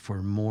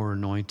more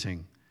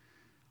anointing.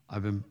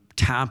 I've been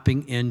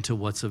tapping into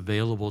what's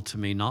available to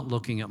me, not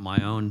looking at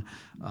my own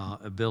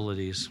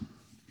abilities.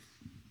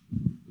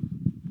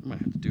 I might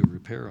have to do a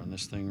repair on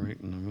this thing right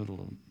in the middle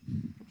of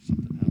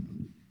something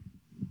happened.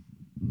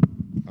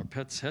 Our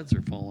pets' heads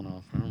are falling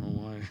off. I don't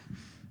know why.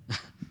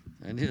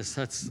 And yes,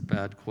 that's a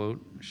bad quote.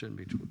 It shouldn't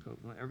be true.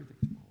 Everything's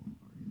falling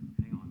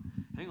apart.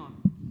 Hang on.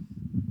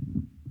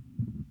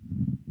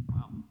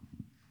 Wow.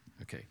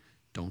 Okay,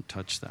 don't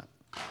touch that.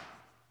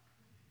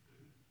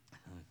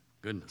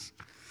 Goodness.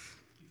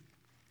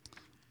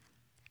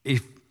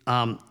 If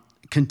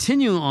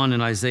continuing on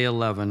in Isaiah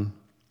 11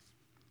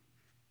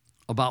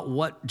 about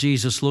what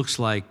Jesus looks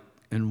like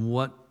and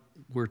what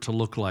we're to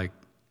look like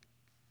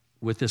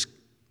with this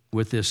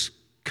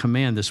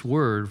command, this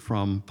word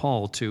from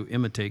Paul to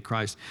imitate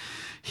Christ.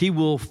 He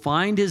will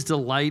find his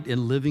delight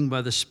in living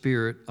by the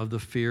spirit of the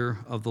fear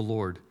of the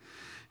Lord.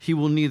 He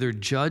will neither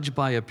judge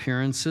by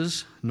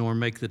appearances nor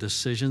make the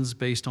decisions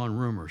based on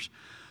rumors.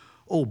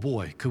 Oh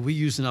boy, could we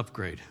use an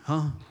upgrade,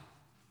 huh?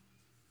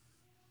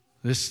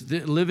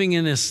 Living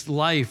in this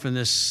life, in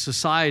this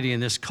society, in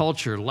this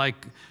culture, like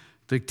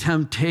the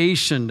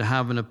temptation to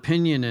have an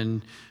opinion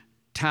and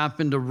tap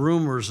into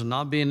rumors and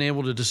not being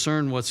able to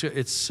discern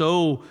it's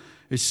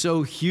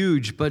so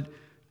huge. But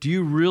do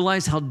you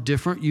realize how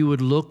different you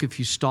would look if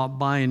you stop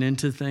buying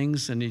into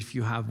things, and if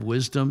you have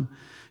wisdom,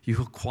 you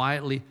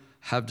quietly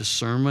have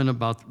discernment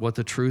about what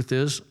the truth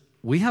is?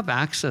 We have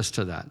access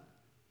to that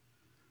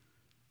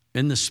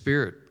in the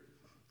Spirit.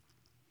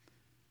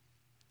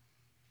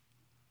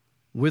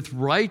 With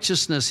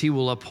righteousness, he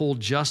will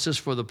uphold justice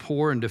for the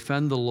poor and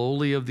defend the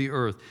lowly of the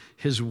earth.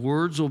 His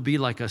words will be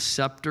like a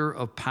scepter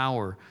of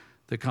power.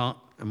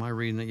 Am I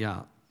reading it?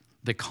 Yeah.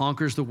 That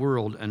conquers the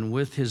world, and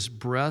with his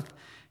breath,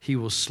 he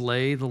will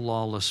slay the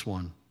lawless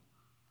one.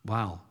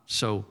 Wow.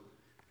 So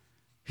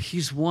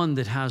he's one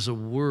that has a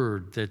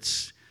word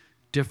that's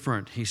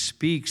different. He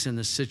speaks in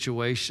the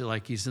situation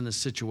like he's in the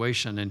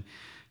situation, and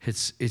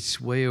it's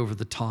way over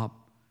the top.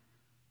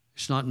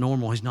 It's not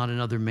normal. He's not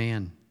another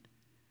man.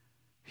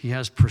 He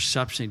has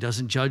perception. He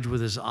doesn't judge with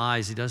his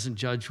eyes. He doesn't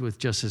judge with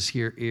just his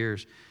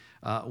ears,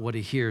 what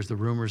he hears, the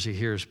rumors he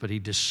hears, but he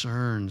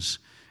discerns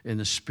in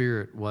the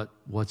Spirit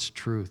what's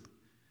truth.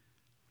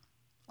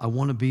 I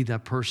want to be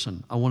that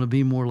person. I want to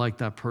be more like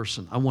that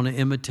person. I want to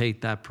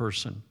imitate that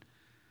person.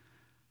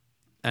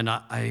 And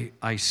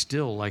I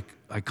still,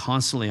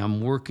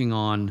 I'm working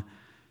on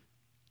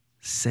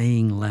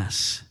saying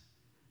less.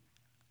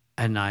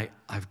 And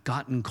I've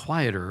gotten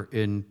quieter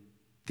in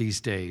these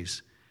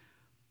days.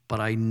 But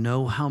I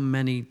know how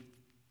many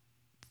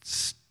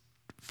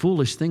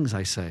foolish things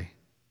I say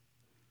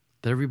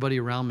that everybody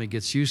around me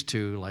gets used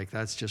to, like,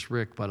 that's just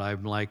Rick. But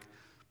I'm like,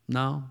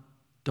 no,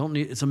 don't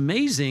need. It's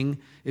amazing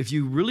if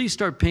you really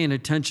start paying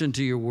attention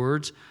to your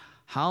words,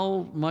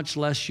 how much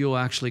less you'll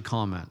actually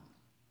comment.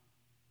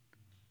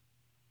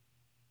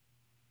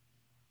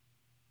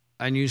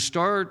 And you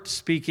start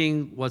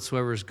speaking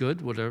whatsoever is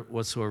good,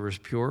 whatsoever is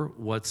pure,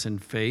 what's in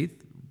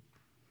faith.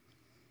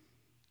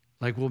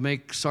 Like, we'll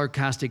make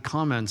sarcastic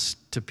comments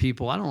to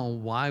people. I don't know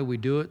why we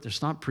do it.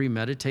 It's not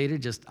premeditated,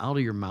 just out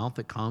of your mouth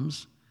it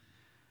comes.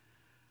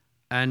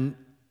 And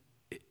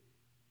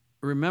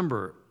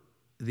remember,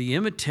 the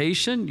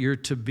imitation, you're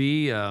to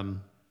be, the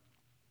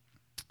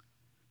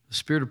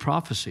spirit of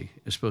prophecy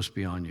is supposed to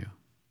be on you.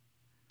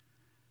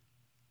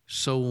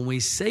 So when we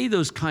say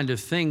those kind of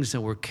things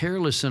and we're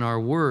careless in our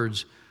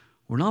words,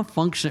 we're not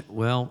functioning,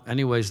 well,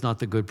 anyway, it's not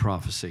the good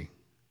prophecy.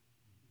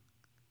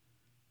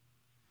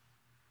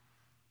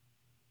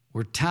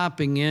 We're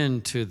tapping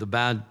into the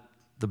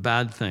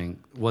bad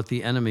thing, what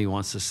the enemy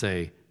wants to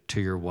say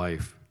to your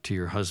wife, to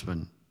your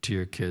husband, to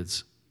your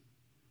kids.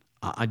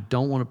 I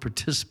don't want to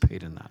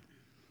participate in that.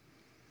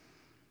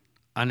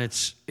 And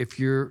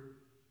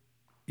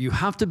you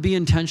have to be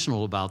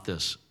intentional about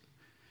this,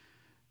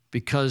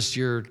 because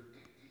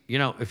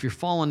if your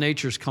fallen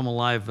natures come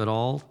alive at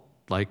all,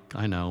 like,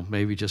 I know,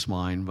 maybe just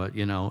mine, but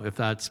if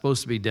that's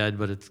supposed to be dead,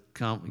 but it's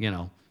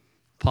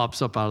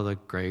pops up out of the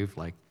grave,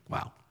 like,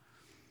 wow.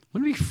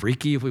 Wouldn't it be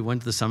freaky if we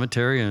went to the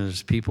cemetery and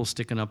there's people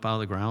sticking up out of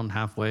the ground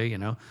halfway,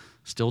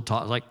 still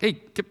talk like,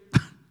 hey,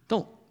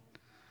 don't.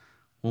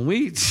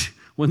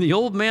 When the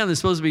old man that's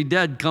supposed to be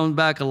dead comes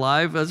back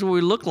alive, that's what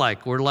we look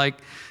like. We're like,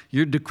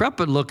 you're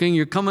decrepit looking,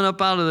 you're coming up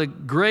out of the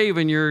grave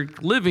and you're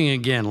living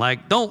again.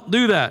 Like, don't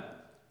do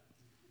that.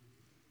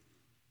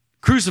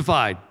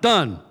 Crucified,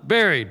 done,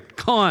 buried,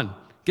 gone.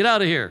 Get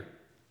out of here.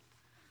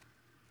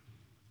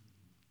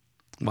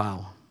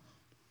 Wow.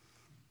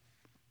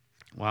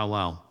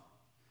 Wow.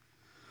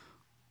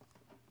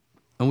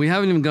 And we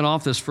haven't even got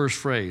off this first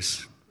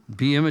phrase.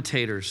 Be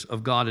imitators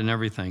of God in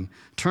everything.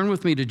 Turn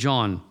with me to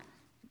John.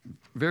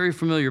 Very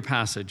familiar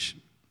passage.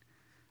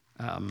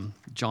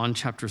 John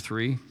chapter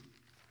 3.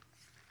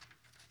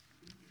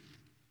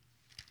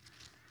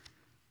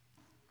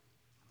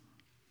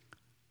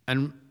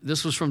 And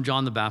this was from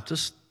John the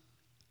Baptist.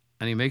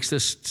 And he makes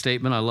this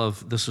statement. I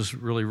love, this is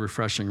really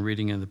refreshing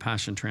reading in the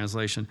Passion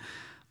Translation.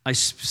 I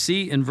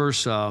see in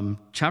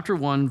chapter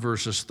 1,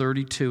 verses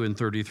 32 and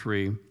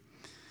 33.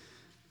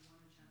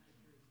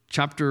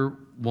 Chapter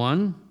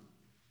 1,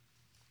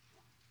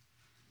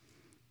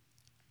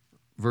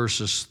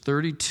 verses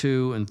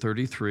 32 and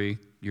 33.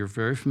 You're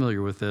very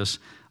familiar with this.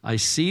 I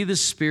see the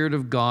Spirit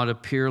of God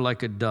appear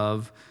like a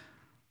dove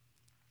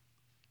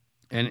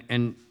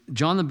And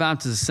John the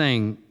Baptist is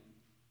saying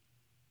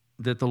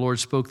that the Lord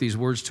spoke these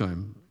words to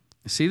him.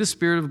 See, the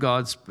Spirit of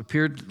God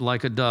appeared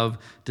like a dove,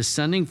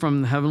 descending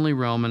from the heavenly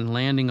realm and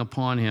landing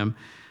upon him.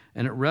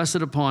 And it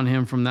rested upon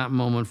him from that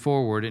moment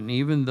forward. And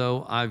even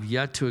though I've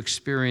yet to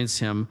experience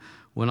him,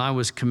 when I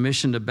was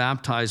commissioned to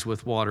baptize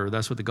with water,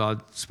 that's what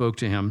God spoke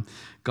to him.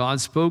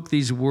 God spoke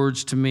these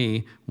words to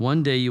me.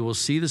 One day you will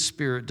see the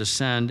Spirit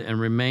descend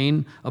and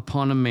remain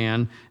upon a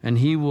man, and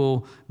he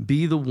will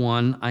be the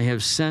one I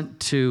have sent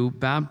to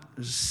baptize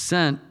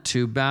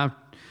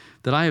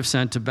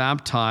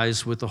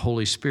with the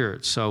Holy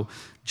Spirit. So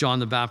John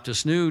the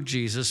Baptist knew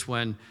Jesus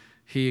when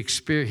he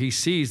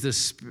sees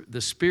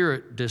the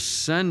Spirit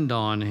descend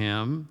on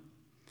him.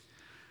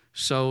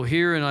 So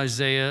here in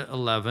Isaiah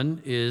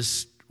 11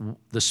 is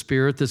the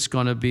Spirit that's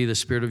going to be, the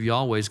Spirit of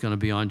Yahweh is going to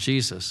be on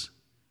Jesus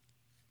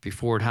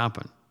before it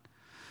happened.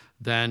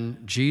 Then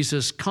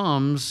Jesus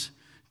comes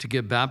to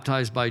get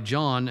baptized by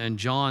John, and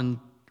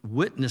John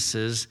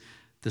witnesses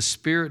the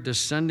Spirit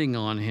descending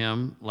on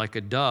him like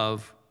a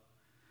dove.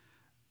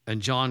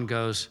 And John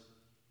goes,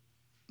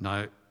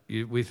 no,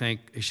 we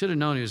think he should have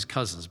known he was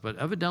cousins, but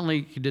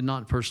evidently he did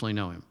not personally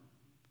know him.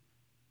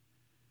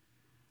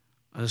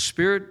 The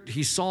Spirit,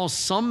 he saw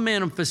some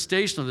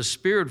manifestation of the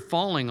Spirit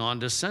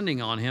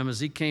descending on him as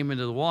he came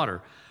into the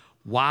water.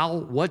 Wow,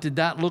 what did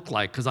that look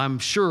like? Because I'm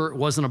sure it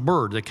wasn't a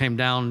bird that came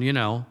down,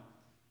 There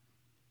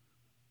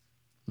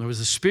was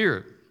a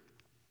Spirit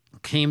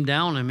came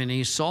down him, and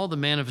he saw the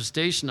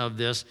manifestation of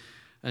this,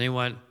 and he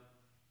went,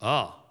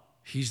 oh,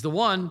 he's the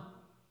one.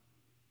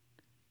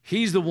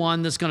 He's the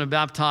one that's going to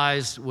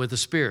baptize with the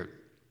Spirit.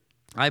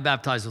 I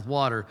baptize with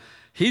water.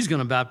 He's going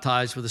to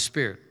baptize with the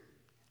Spirit.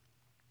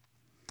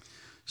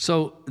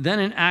 So then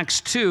in Acts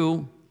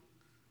 2,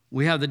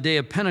 we have the day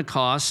of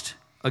Pentecost.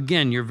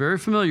 Again, you're very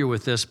familiar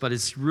with this, but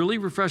it's really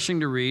refreshing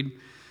to read.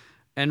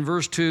 And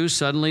verse 2,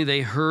 suddenly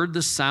they heard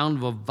the sound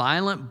of a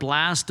violent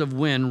blast of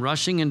wind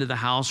rushing into the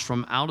house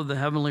from out of the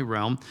heavenly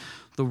realm.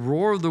 The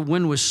roar of the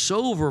wind was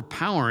so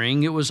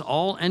overpowering, it was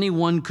all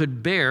anyone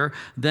could bear.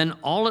 Then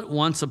all at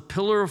once a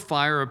pillar of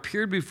fire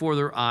appeared before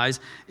their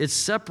eyes. It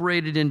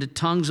separated into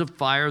tongues of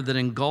fire that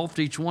engulfed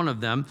each one of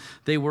them.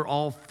 They were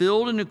all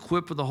filled and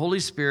equipped with the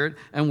Holy Spirit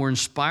and were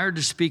inspired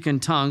to speak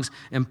in tongues,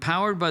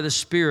 empowered by the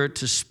Spirit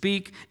to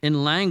speak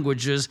in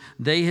languages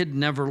they had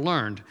never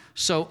learned.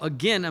 So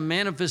again, a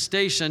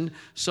manifestation.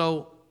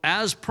 So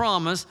as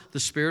promised, the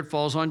Spirit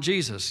falls on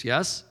Jesus.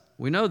 Yes,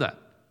 we know that.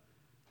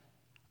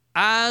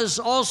 As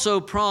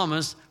also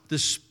promised, the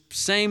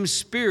same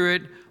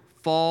Spirit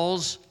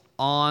falls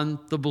on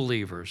the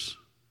believers.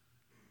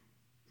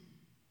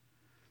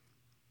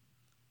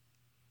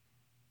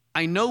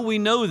 I know we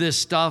know this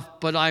stuff,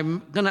 but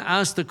I'm going to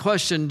ask the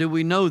question, do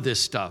we know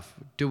this stuff?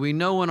 Do we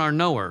know in our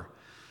knower?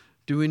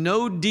 Do we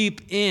know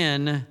deep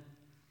in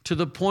to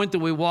the point that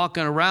we're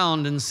walking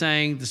around and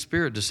saying, the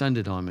Spirit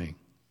descended on me?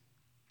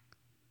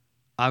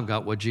 I've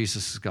got what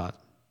Jesus has got.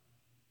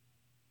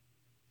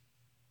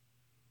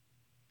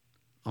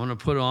 I'm going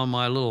to put on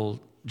my little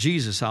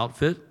Jesus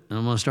outfit, and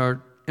I'm going to start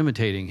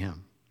imitating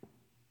him.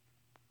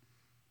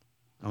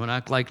 I'm going to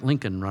act like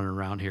Lincoln running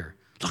around here.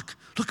 Look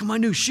at my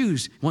new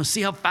shoes. You want to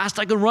see how fast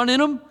I can run in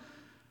them?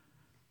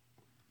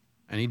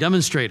 And he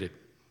demonstrated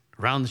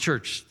around the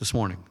church this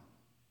morning.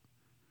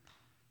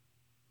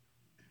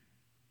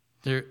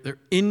 They're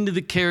into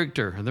the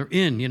character, and they're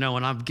in,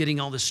 and I'm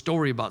getting all this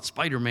story about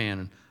Spider-Man.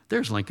 And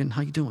there's Lincoln.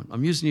 How you doing?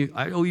 I'm using you.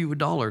 I owe you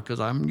 $1 because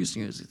I'm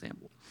using you as an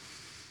example.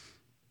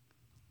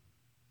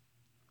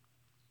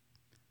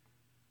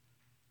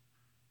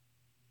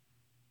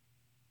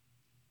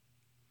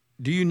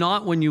 Do you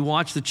not, when you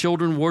watch the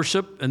children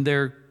worship and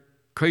they're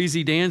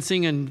crazy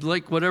dancing and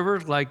whatever,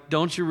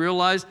 don't you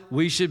realize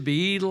we should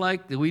be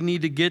we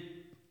need to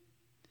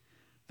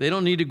they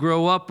don't need to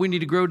grow up, we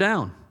need to grow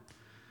down.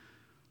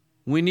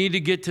 We need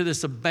to get to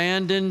this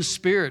abandoned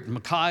spirit.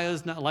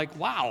 Micaiah's not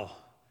wow.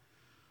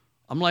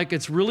 I'm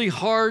it's really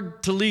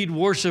hard to lead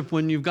worship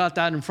when you've got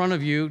that in front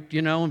of you,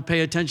 and pay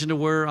attention to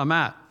where I'm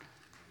at.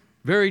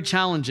 Very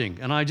challenging,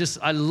 and I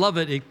love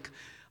it.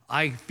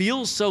 I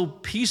feel so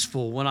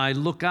peaceful when I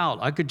look out.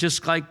 I could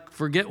just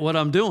forget what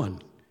I'm doing.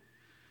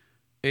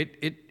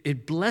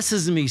 It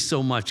blesses me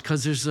so much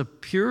because there's a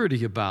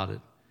purity about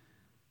it.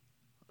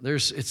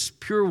 It's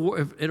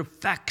pure. It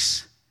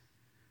affects.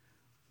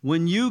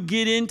 When you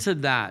get into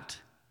that,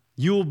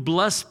 you'll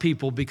bless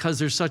people because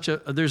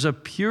there's a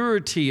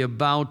purity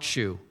about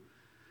you.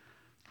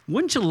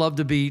 Wouldn't you love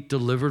to be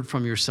delivered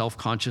from your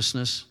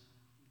self-consciousness?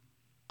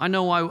 I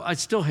know I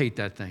still hate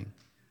that thing.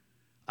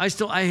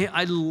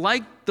 I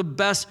like the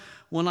best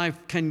when I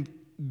can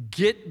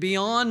get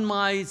beyond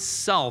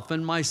myself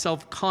and my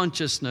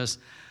self-consciousness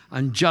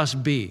and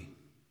just be.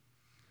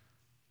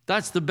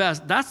 That's the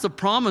best. That's the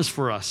promise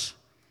for us.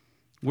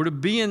 We're to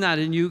be in that,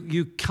 and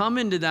you come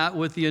into that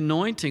with the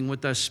anointing,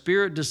 with the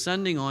Spirit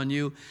descending on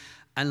you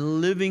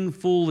and living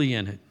fully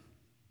in it.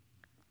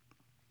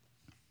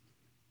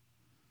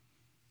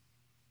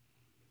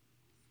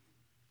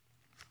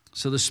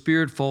 So the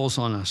Spirit falls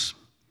on us.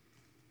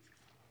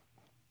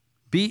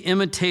 Be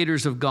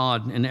imitators of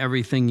God in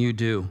everything you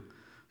do,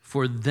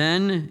 for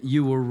then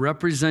you will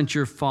represent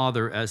your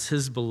Father as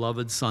his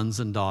beloved sons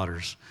and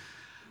daughters.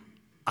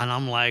 And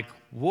I'm like,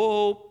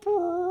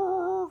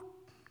 whoa.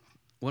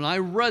 When I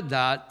read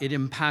that, it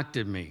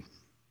impacted me.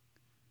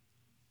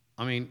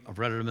 I mean, I've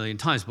read it a million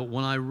times, but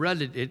when I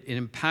read it, it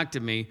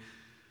impacted me.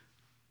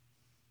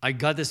 I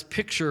got this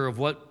picture of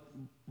what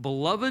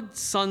beloved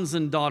sons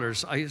and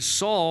daughters, I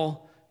saw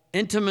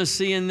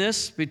intimacy in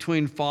this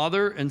between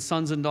father and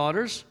sons and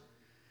daughters.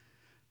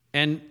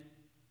 And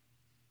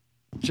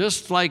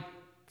just like,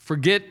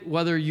 forget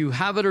whether you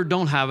have it or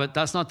don't have it,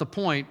 that's not the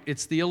point.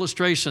 It's the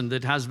illustration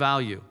that has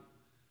value.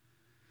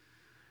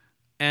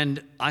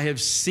 And I have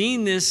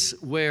seen this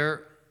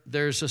where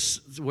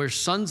where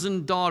sons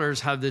and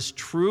daughters have this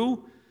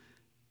true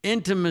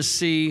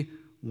intimacy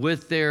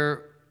with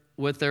their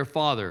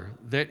father.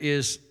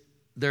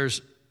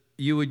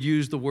 You would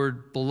use the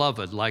word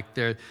beloved, like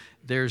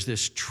there's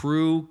this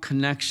true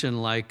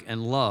connection, like,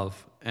 and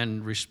love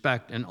and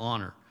respect and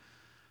honor.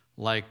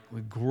 Like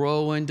we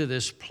grow into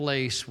this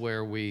place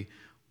where we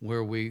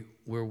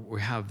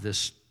have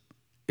this.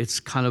 It's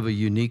kind of a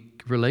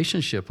unique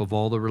relationship of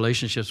all the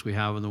relationships we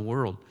have in the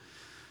world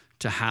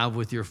to have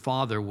with your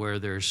father, where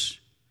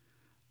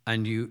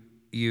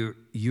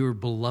you're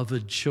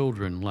beloved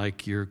children,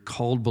 like you're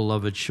called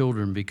beloved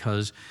children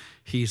because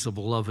he's a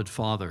beloved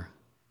father.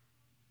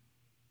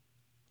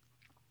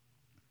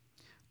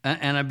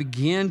 And I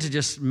began to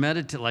just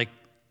meditate, like,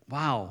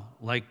 wow,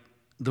 like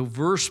the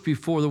words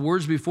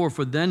before,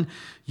 for then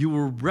you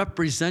will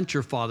represent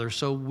your father.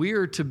 So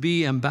we're to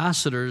be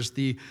ambassadors.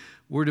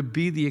 We're to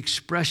be the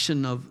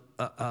expression of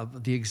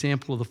the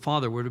example of the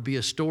father. We're to be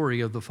a story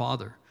of the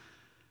father.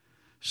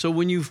 So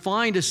when you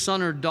find a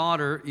son or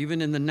daughter,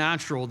 even in the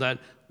natural, that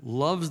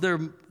loves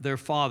their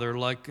father,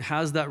 like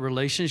has that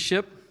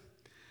relationship,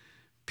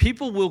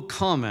 people will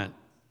comment,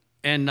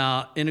 and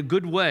in a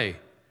good way.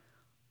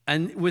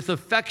 And with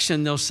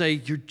affection, they'll say,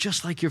 you're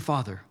just like your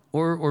father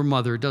or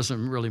mother. It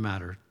doesn't really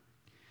matter.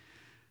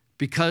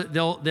 Because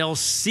they'll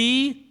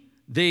see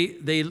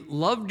they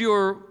loved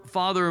your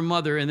father or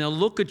mother, and they'll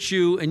look at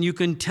you, and you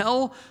can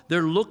tell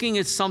they're looking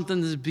at something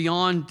that's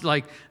beyond,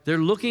 like they're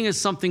looking at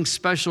something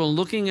special and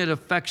looking at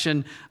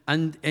affection,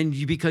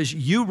 because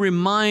you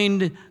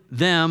remind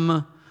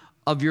them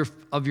of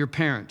your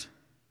parent.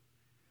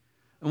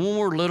 And when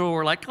we're little,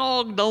 we're like,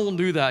 oh, don't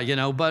do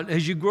that, But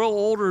as you grow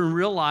older and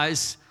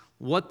realize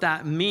what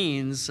that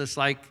means, it's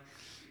like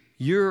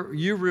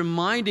you're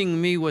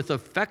reminding me with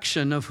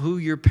affection of who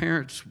your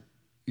parent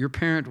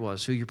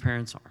was, who your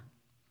parents are.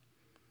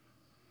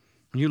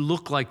 You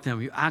look like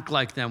them, you act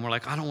like them. We're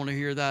like, I don't want to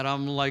hear that.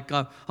 I'm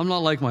not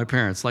like my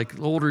parents. Like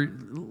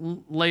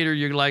later,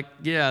 you're like,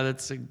 yeah,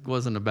 it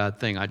wasn't a bad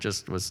thing. I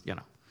just was,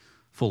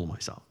 full of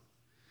myself.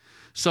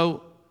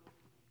 So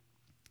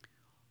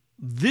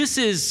this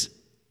is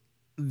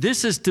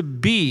to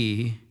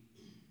be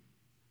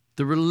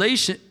the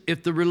relation.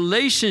 If the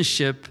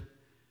relationship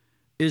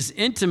is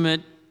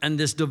intimate and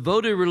this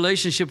devoted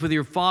relationship with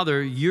your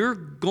father, you're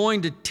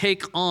going to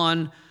take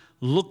on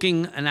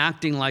looking and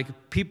acting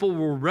like people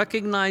will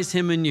recognize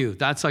him in you.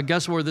 That's, I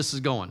guess, where this is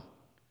going.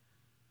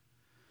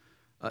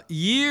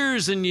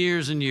 Years and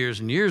years and years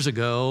and years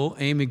ago,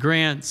 Amy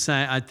Grant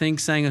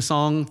sang a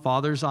song,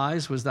 Father's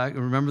Eyes.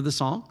 Remember the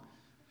song?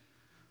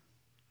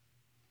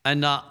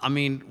 And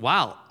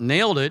wow,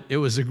 nailed it. It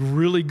was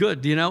really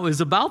good. It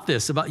was about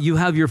this, about you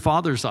have your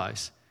father's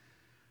eyes.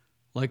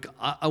 Like,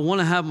 I want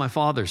to have my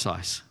father's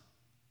eyes.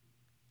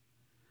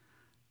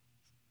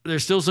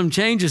 There's still some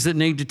changes that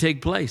need to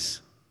take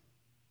place.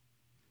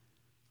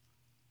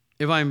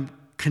 If I'm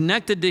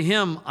connected to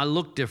him, I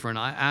look different,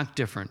 I act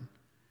different.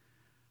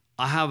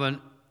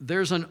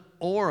 There's an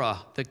aura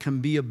that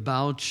can be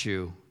about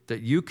you that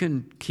you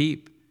can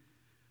keep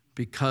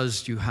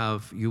because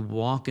you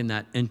walk in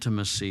that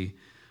intimacy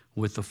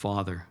with the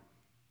Father.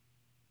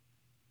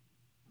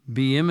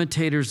 Be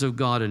imitators of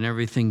God in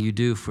everything you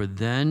do, for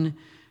then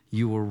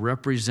you will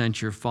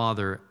represent your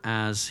Father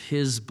as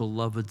his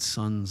beloved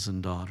sons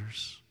and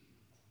daughters.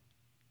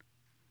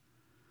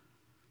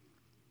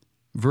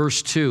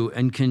 Verse 2,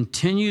 and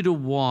continue to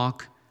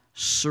walk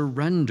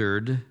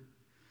surrendered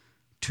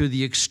to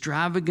the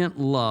extravagant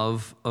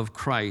love of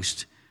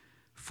Christ,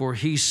 for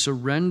he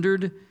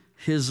surrendered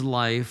his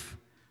life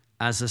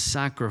as a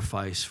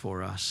sacrifice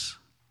for us.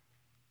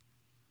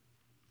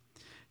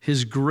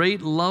 His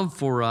great love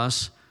for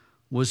us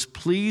was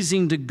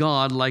pleasing to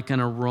God like an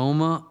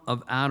aroma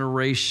of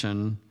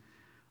adoration,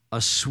 a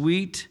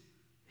sweet,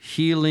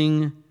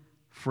 healing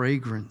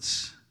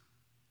fragrance.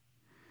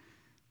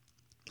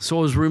 So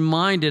I was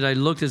reminded, I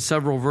looked at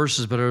several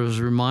verses, but I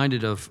was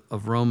reminded of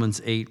Romans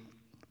 8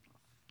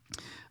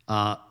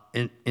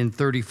 in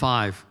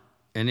 35.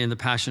 And in the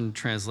Passion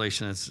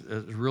Translation, it's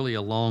really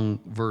a long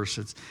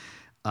verse.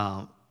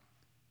 But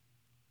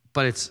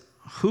it's,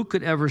 who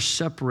could ever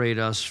separate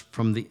us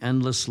from the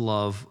endless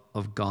love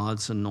of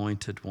God's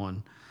anointed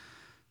one?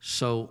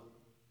 So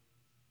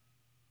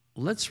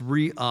let's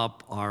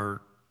re-up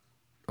our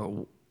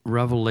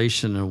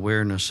revelation and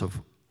awareness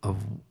of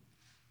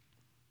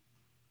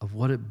of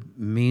what it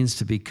means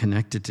to be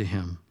connected to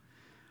him,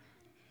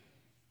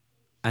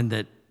 and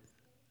that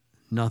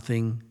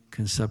nothing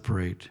can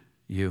separate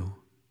you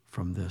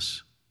from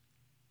this.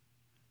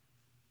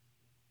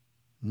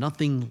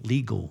 Nothing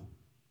legal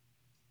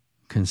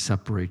can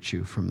separate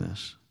you from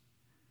this.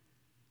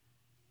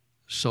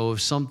 So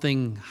if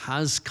something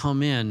has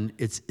come in,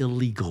 it's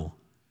illegal.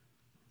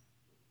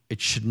 It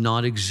should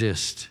not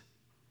exist.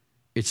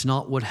 It's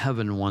not what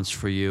heaven wants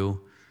for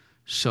you.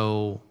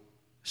 So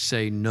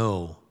say,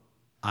 no,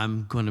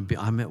 I'm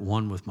at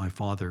one with my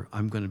Father.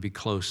 I'm going to be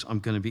close. I'm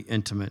going to be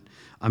intimate.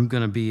 I'm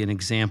going to be an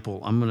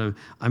example. I'm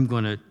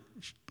going to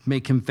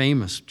make him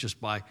famous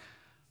just by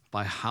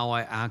how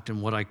I act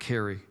and what I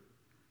carry.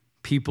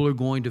 People are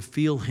going to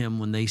feel him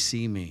when they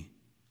see me.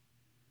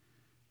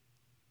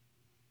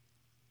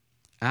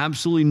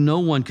 Absolutely no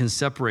one can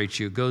separate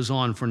you. It goes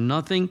on, for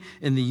nothing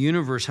in the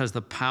universe has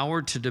the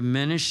power to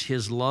diminish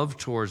his love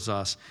towards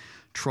us.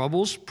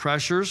 Troubles,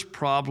 pressures,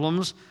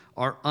 problems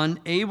are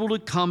unable to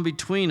come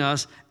between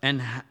us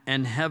and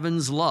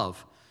heaven's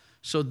love.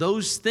 So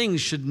those things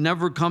should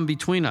never come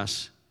between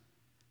us.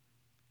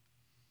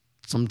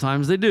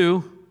 Sometimes they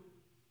do,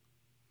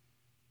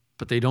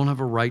 but they don't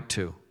have a right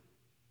to.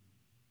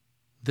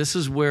 This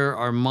is where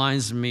our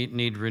minds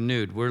need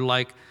renewed. We're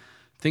like,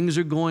 things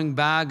are going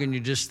bad, and you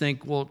just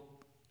think, well,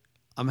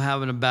 I'm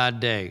having a bad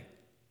day.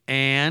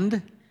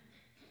 And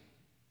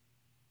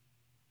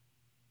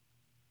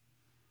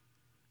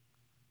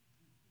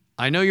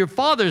I know your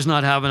Father's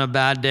not having a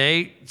bad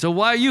day, so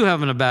why are you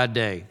having a bad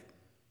day?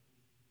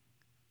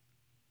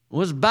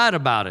 What's bad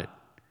about it?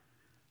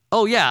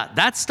 Oh, yeah,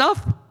 that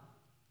stuff?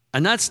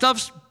 And that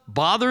stuff's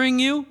bothering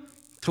you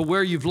to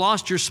where you've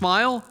lost your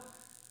smile,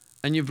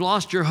 and you've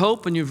lost your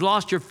hope, and you've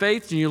lost your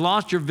faith, and you've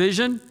lost your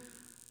vision?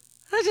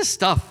 That's just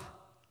stuff.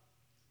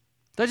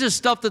 That's just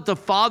stuff that the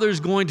Father's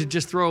going to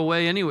just throw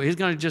away anyway. He's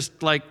going to just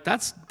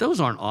those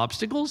aren't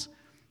obstacles.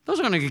 Those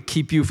aren't going to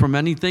keep you from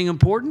anything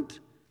important.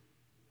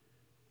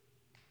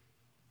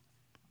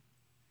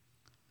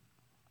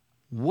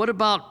 What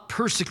about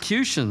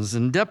persecutions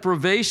and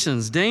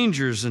deprivations,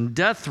 dangers and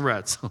death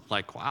threats?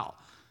 Like, wow,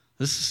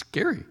 this is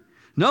scary.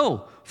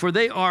 No, for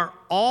they are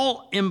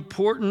all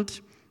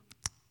important.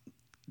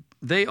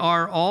 They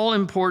are all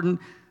important,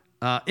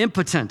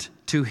 impotent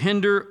to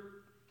hinder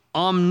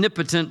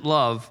omnipotent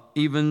love,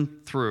 even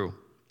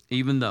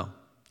though.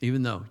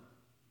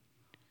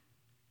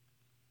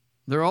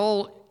 They're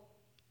all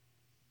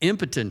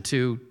impotent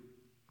to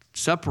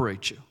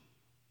separate you.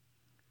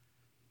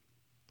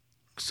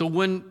 So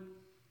when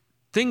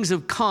things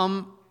have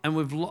come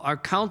and our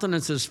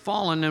countenance has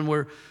fallen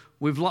and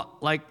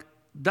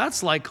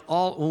that's like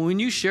all, when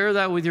you share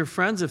that with your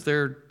friends, if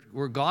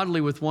we're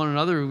godly with one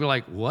another, we're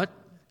like, what?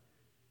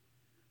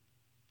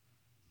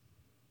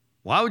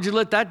 Why would you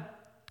let that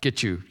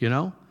get you,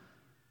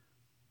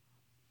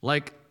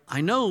 Like,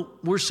 I know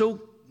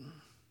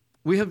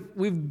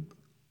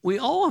we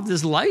all have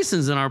this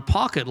license in our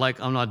pocket,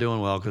 like, I'm not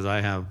doing well because I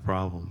have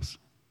problems.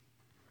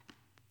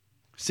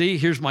 See,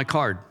 here's my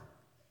card.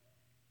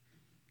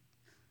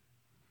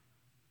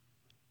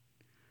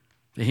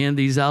 They hand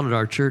these out at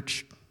our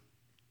church.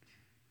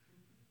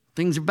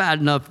 Things are bad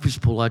enough,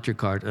 just pull out your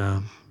card.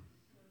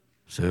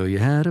 So you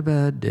had a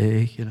bad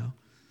day,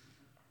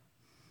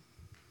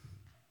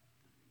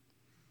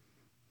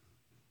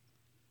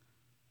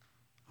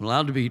 I'm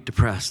allowed to be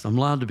depressed. I'm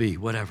allowed to be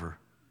whatever.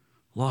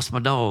 Lost my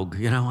dog,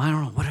 I don't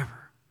know,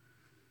 whatever.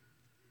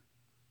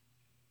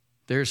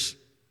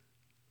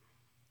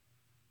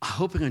 I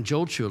hope I can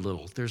jolt you a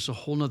little. There's a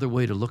whole other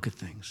way to look at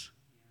things.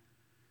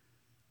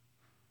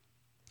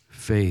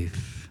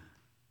 Faith.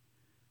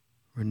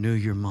 Renew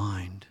your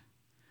mind.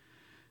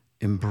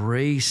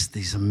 Embrace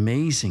these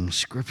amazing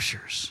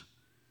scriptures.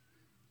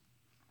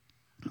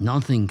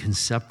 Nothing can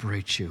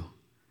separate you.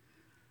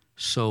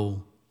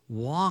 So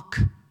walk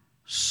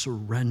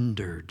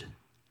surrendered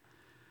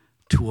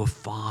to a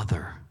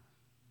Father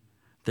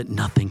that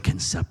nothing can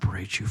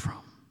separate you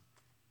from.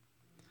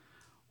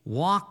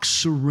 Walk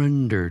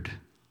surrendered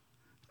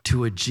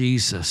to a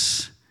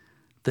Jesus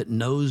that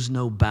knows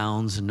no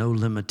bounds and no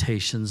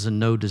limitations and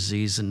no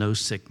disease and no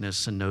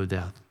sickness and no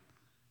death.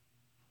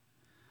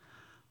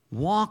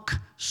 Walk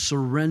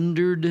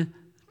surrendered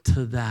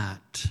to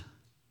that.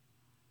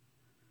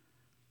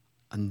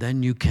 And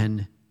then you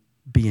can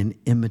be an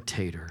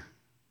imitator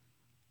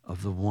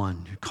of the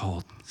one you're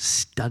called.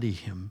 Study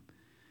him.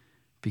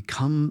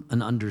 Become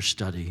an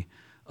understudy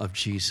of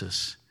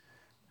Jesus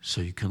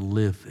so you can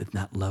live at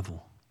that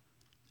level.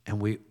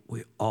 And we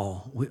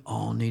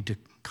all need to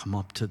come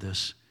up to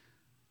this.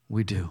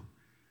 We do.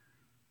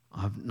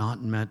 I've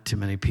not met too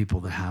many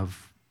people that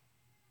have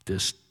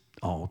this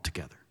all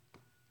together.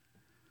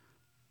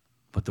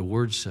 But the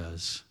Word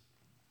says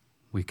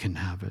we can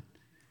have it.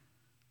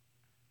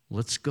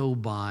 Let's go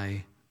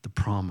by the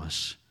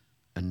promise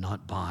and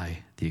not by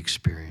the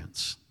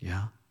experience.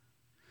 Yeah?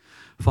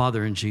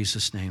 Father, in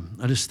Jesus' name,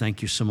 I just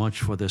thank you so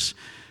much for this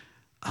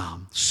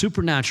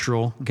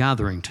supernatural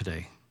gathering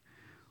today.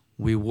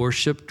 We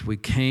worshiped, we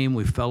came,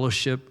 we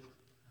fellowshiped,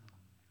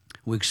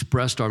 we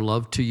expressed our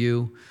love to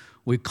you.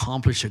 We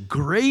accomplish a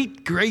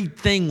great, great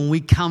thing when we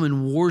come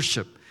and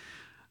worship.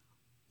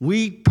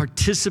 We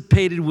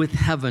participated with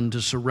heaven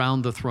to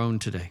surround the throne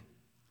today.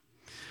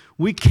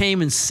 We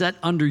came and sat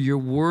under your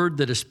word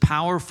that is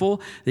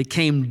powerful. It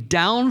came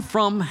down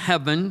from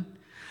heaven,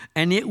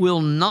 and it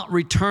will not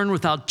return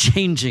without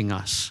changing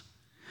us.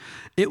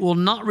 It will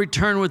not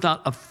return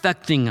without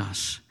affecting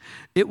us.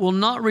 It will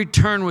not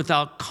return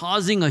without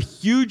causing a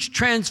huge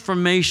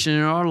transformation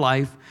in our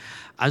life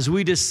as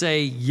we just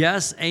say,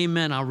 yes,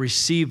 amen, I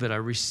receive it. I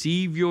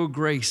receive your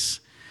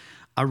grace.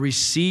 I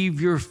receive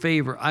your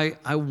favor.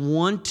 I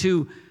want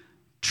to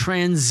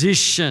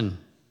transition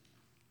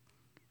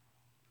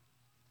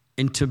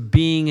into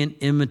being an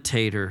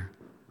imitator,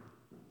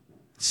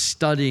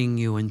 studying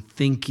you and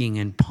thinking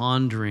and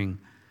pondering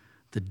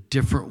the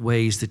different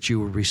ways that you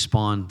will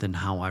respond than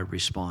how I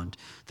respond,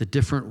 the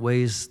different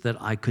ways that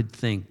I could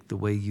think the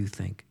way you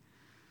think,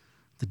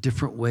 the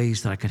different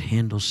ways that I could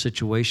handle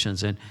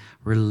situations and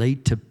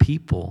relate to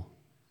people.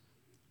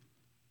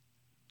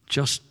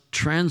 Just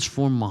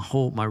transform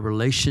my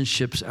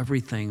relationships,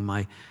 everything,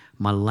 my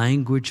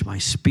language, my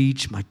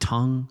speech, my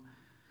tongue.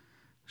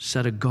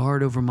 Set a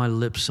guard over my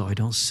lips so I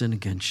don't sin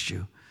against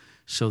you,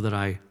 so that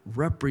I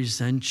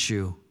represent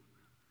you,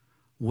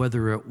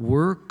 whether at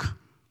work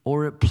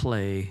or at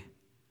play,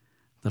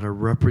 that I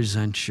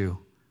represent you,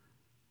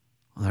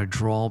 that I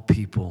draw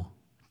people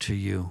to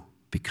you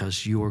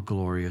because you are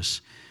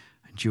glorious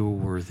and you are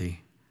worthy.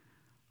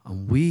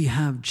 And we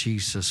have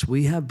Jesus.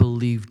 We have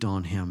believed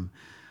on him.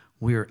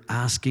 We are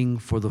asking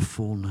for the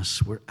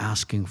fullness. We're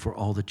asking for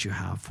all that you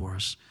have for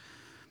us.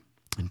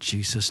 In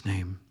Jesus'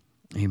 name,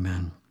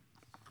 amen.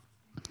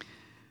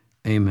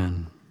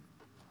 Amen.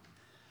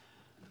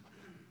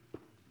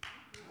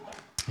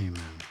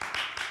 Amen.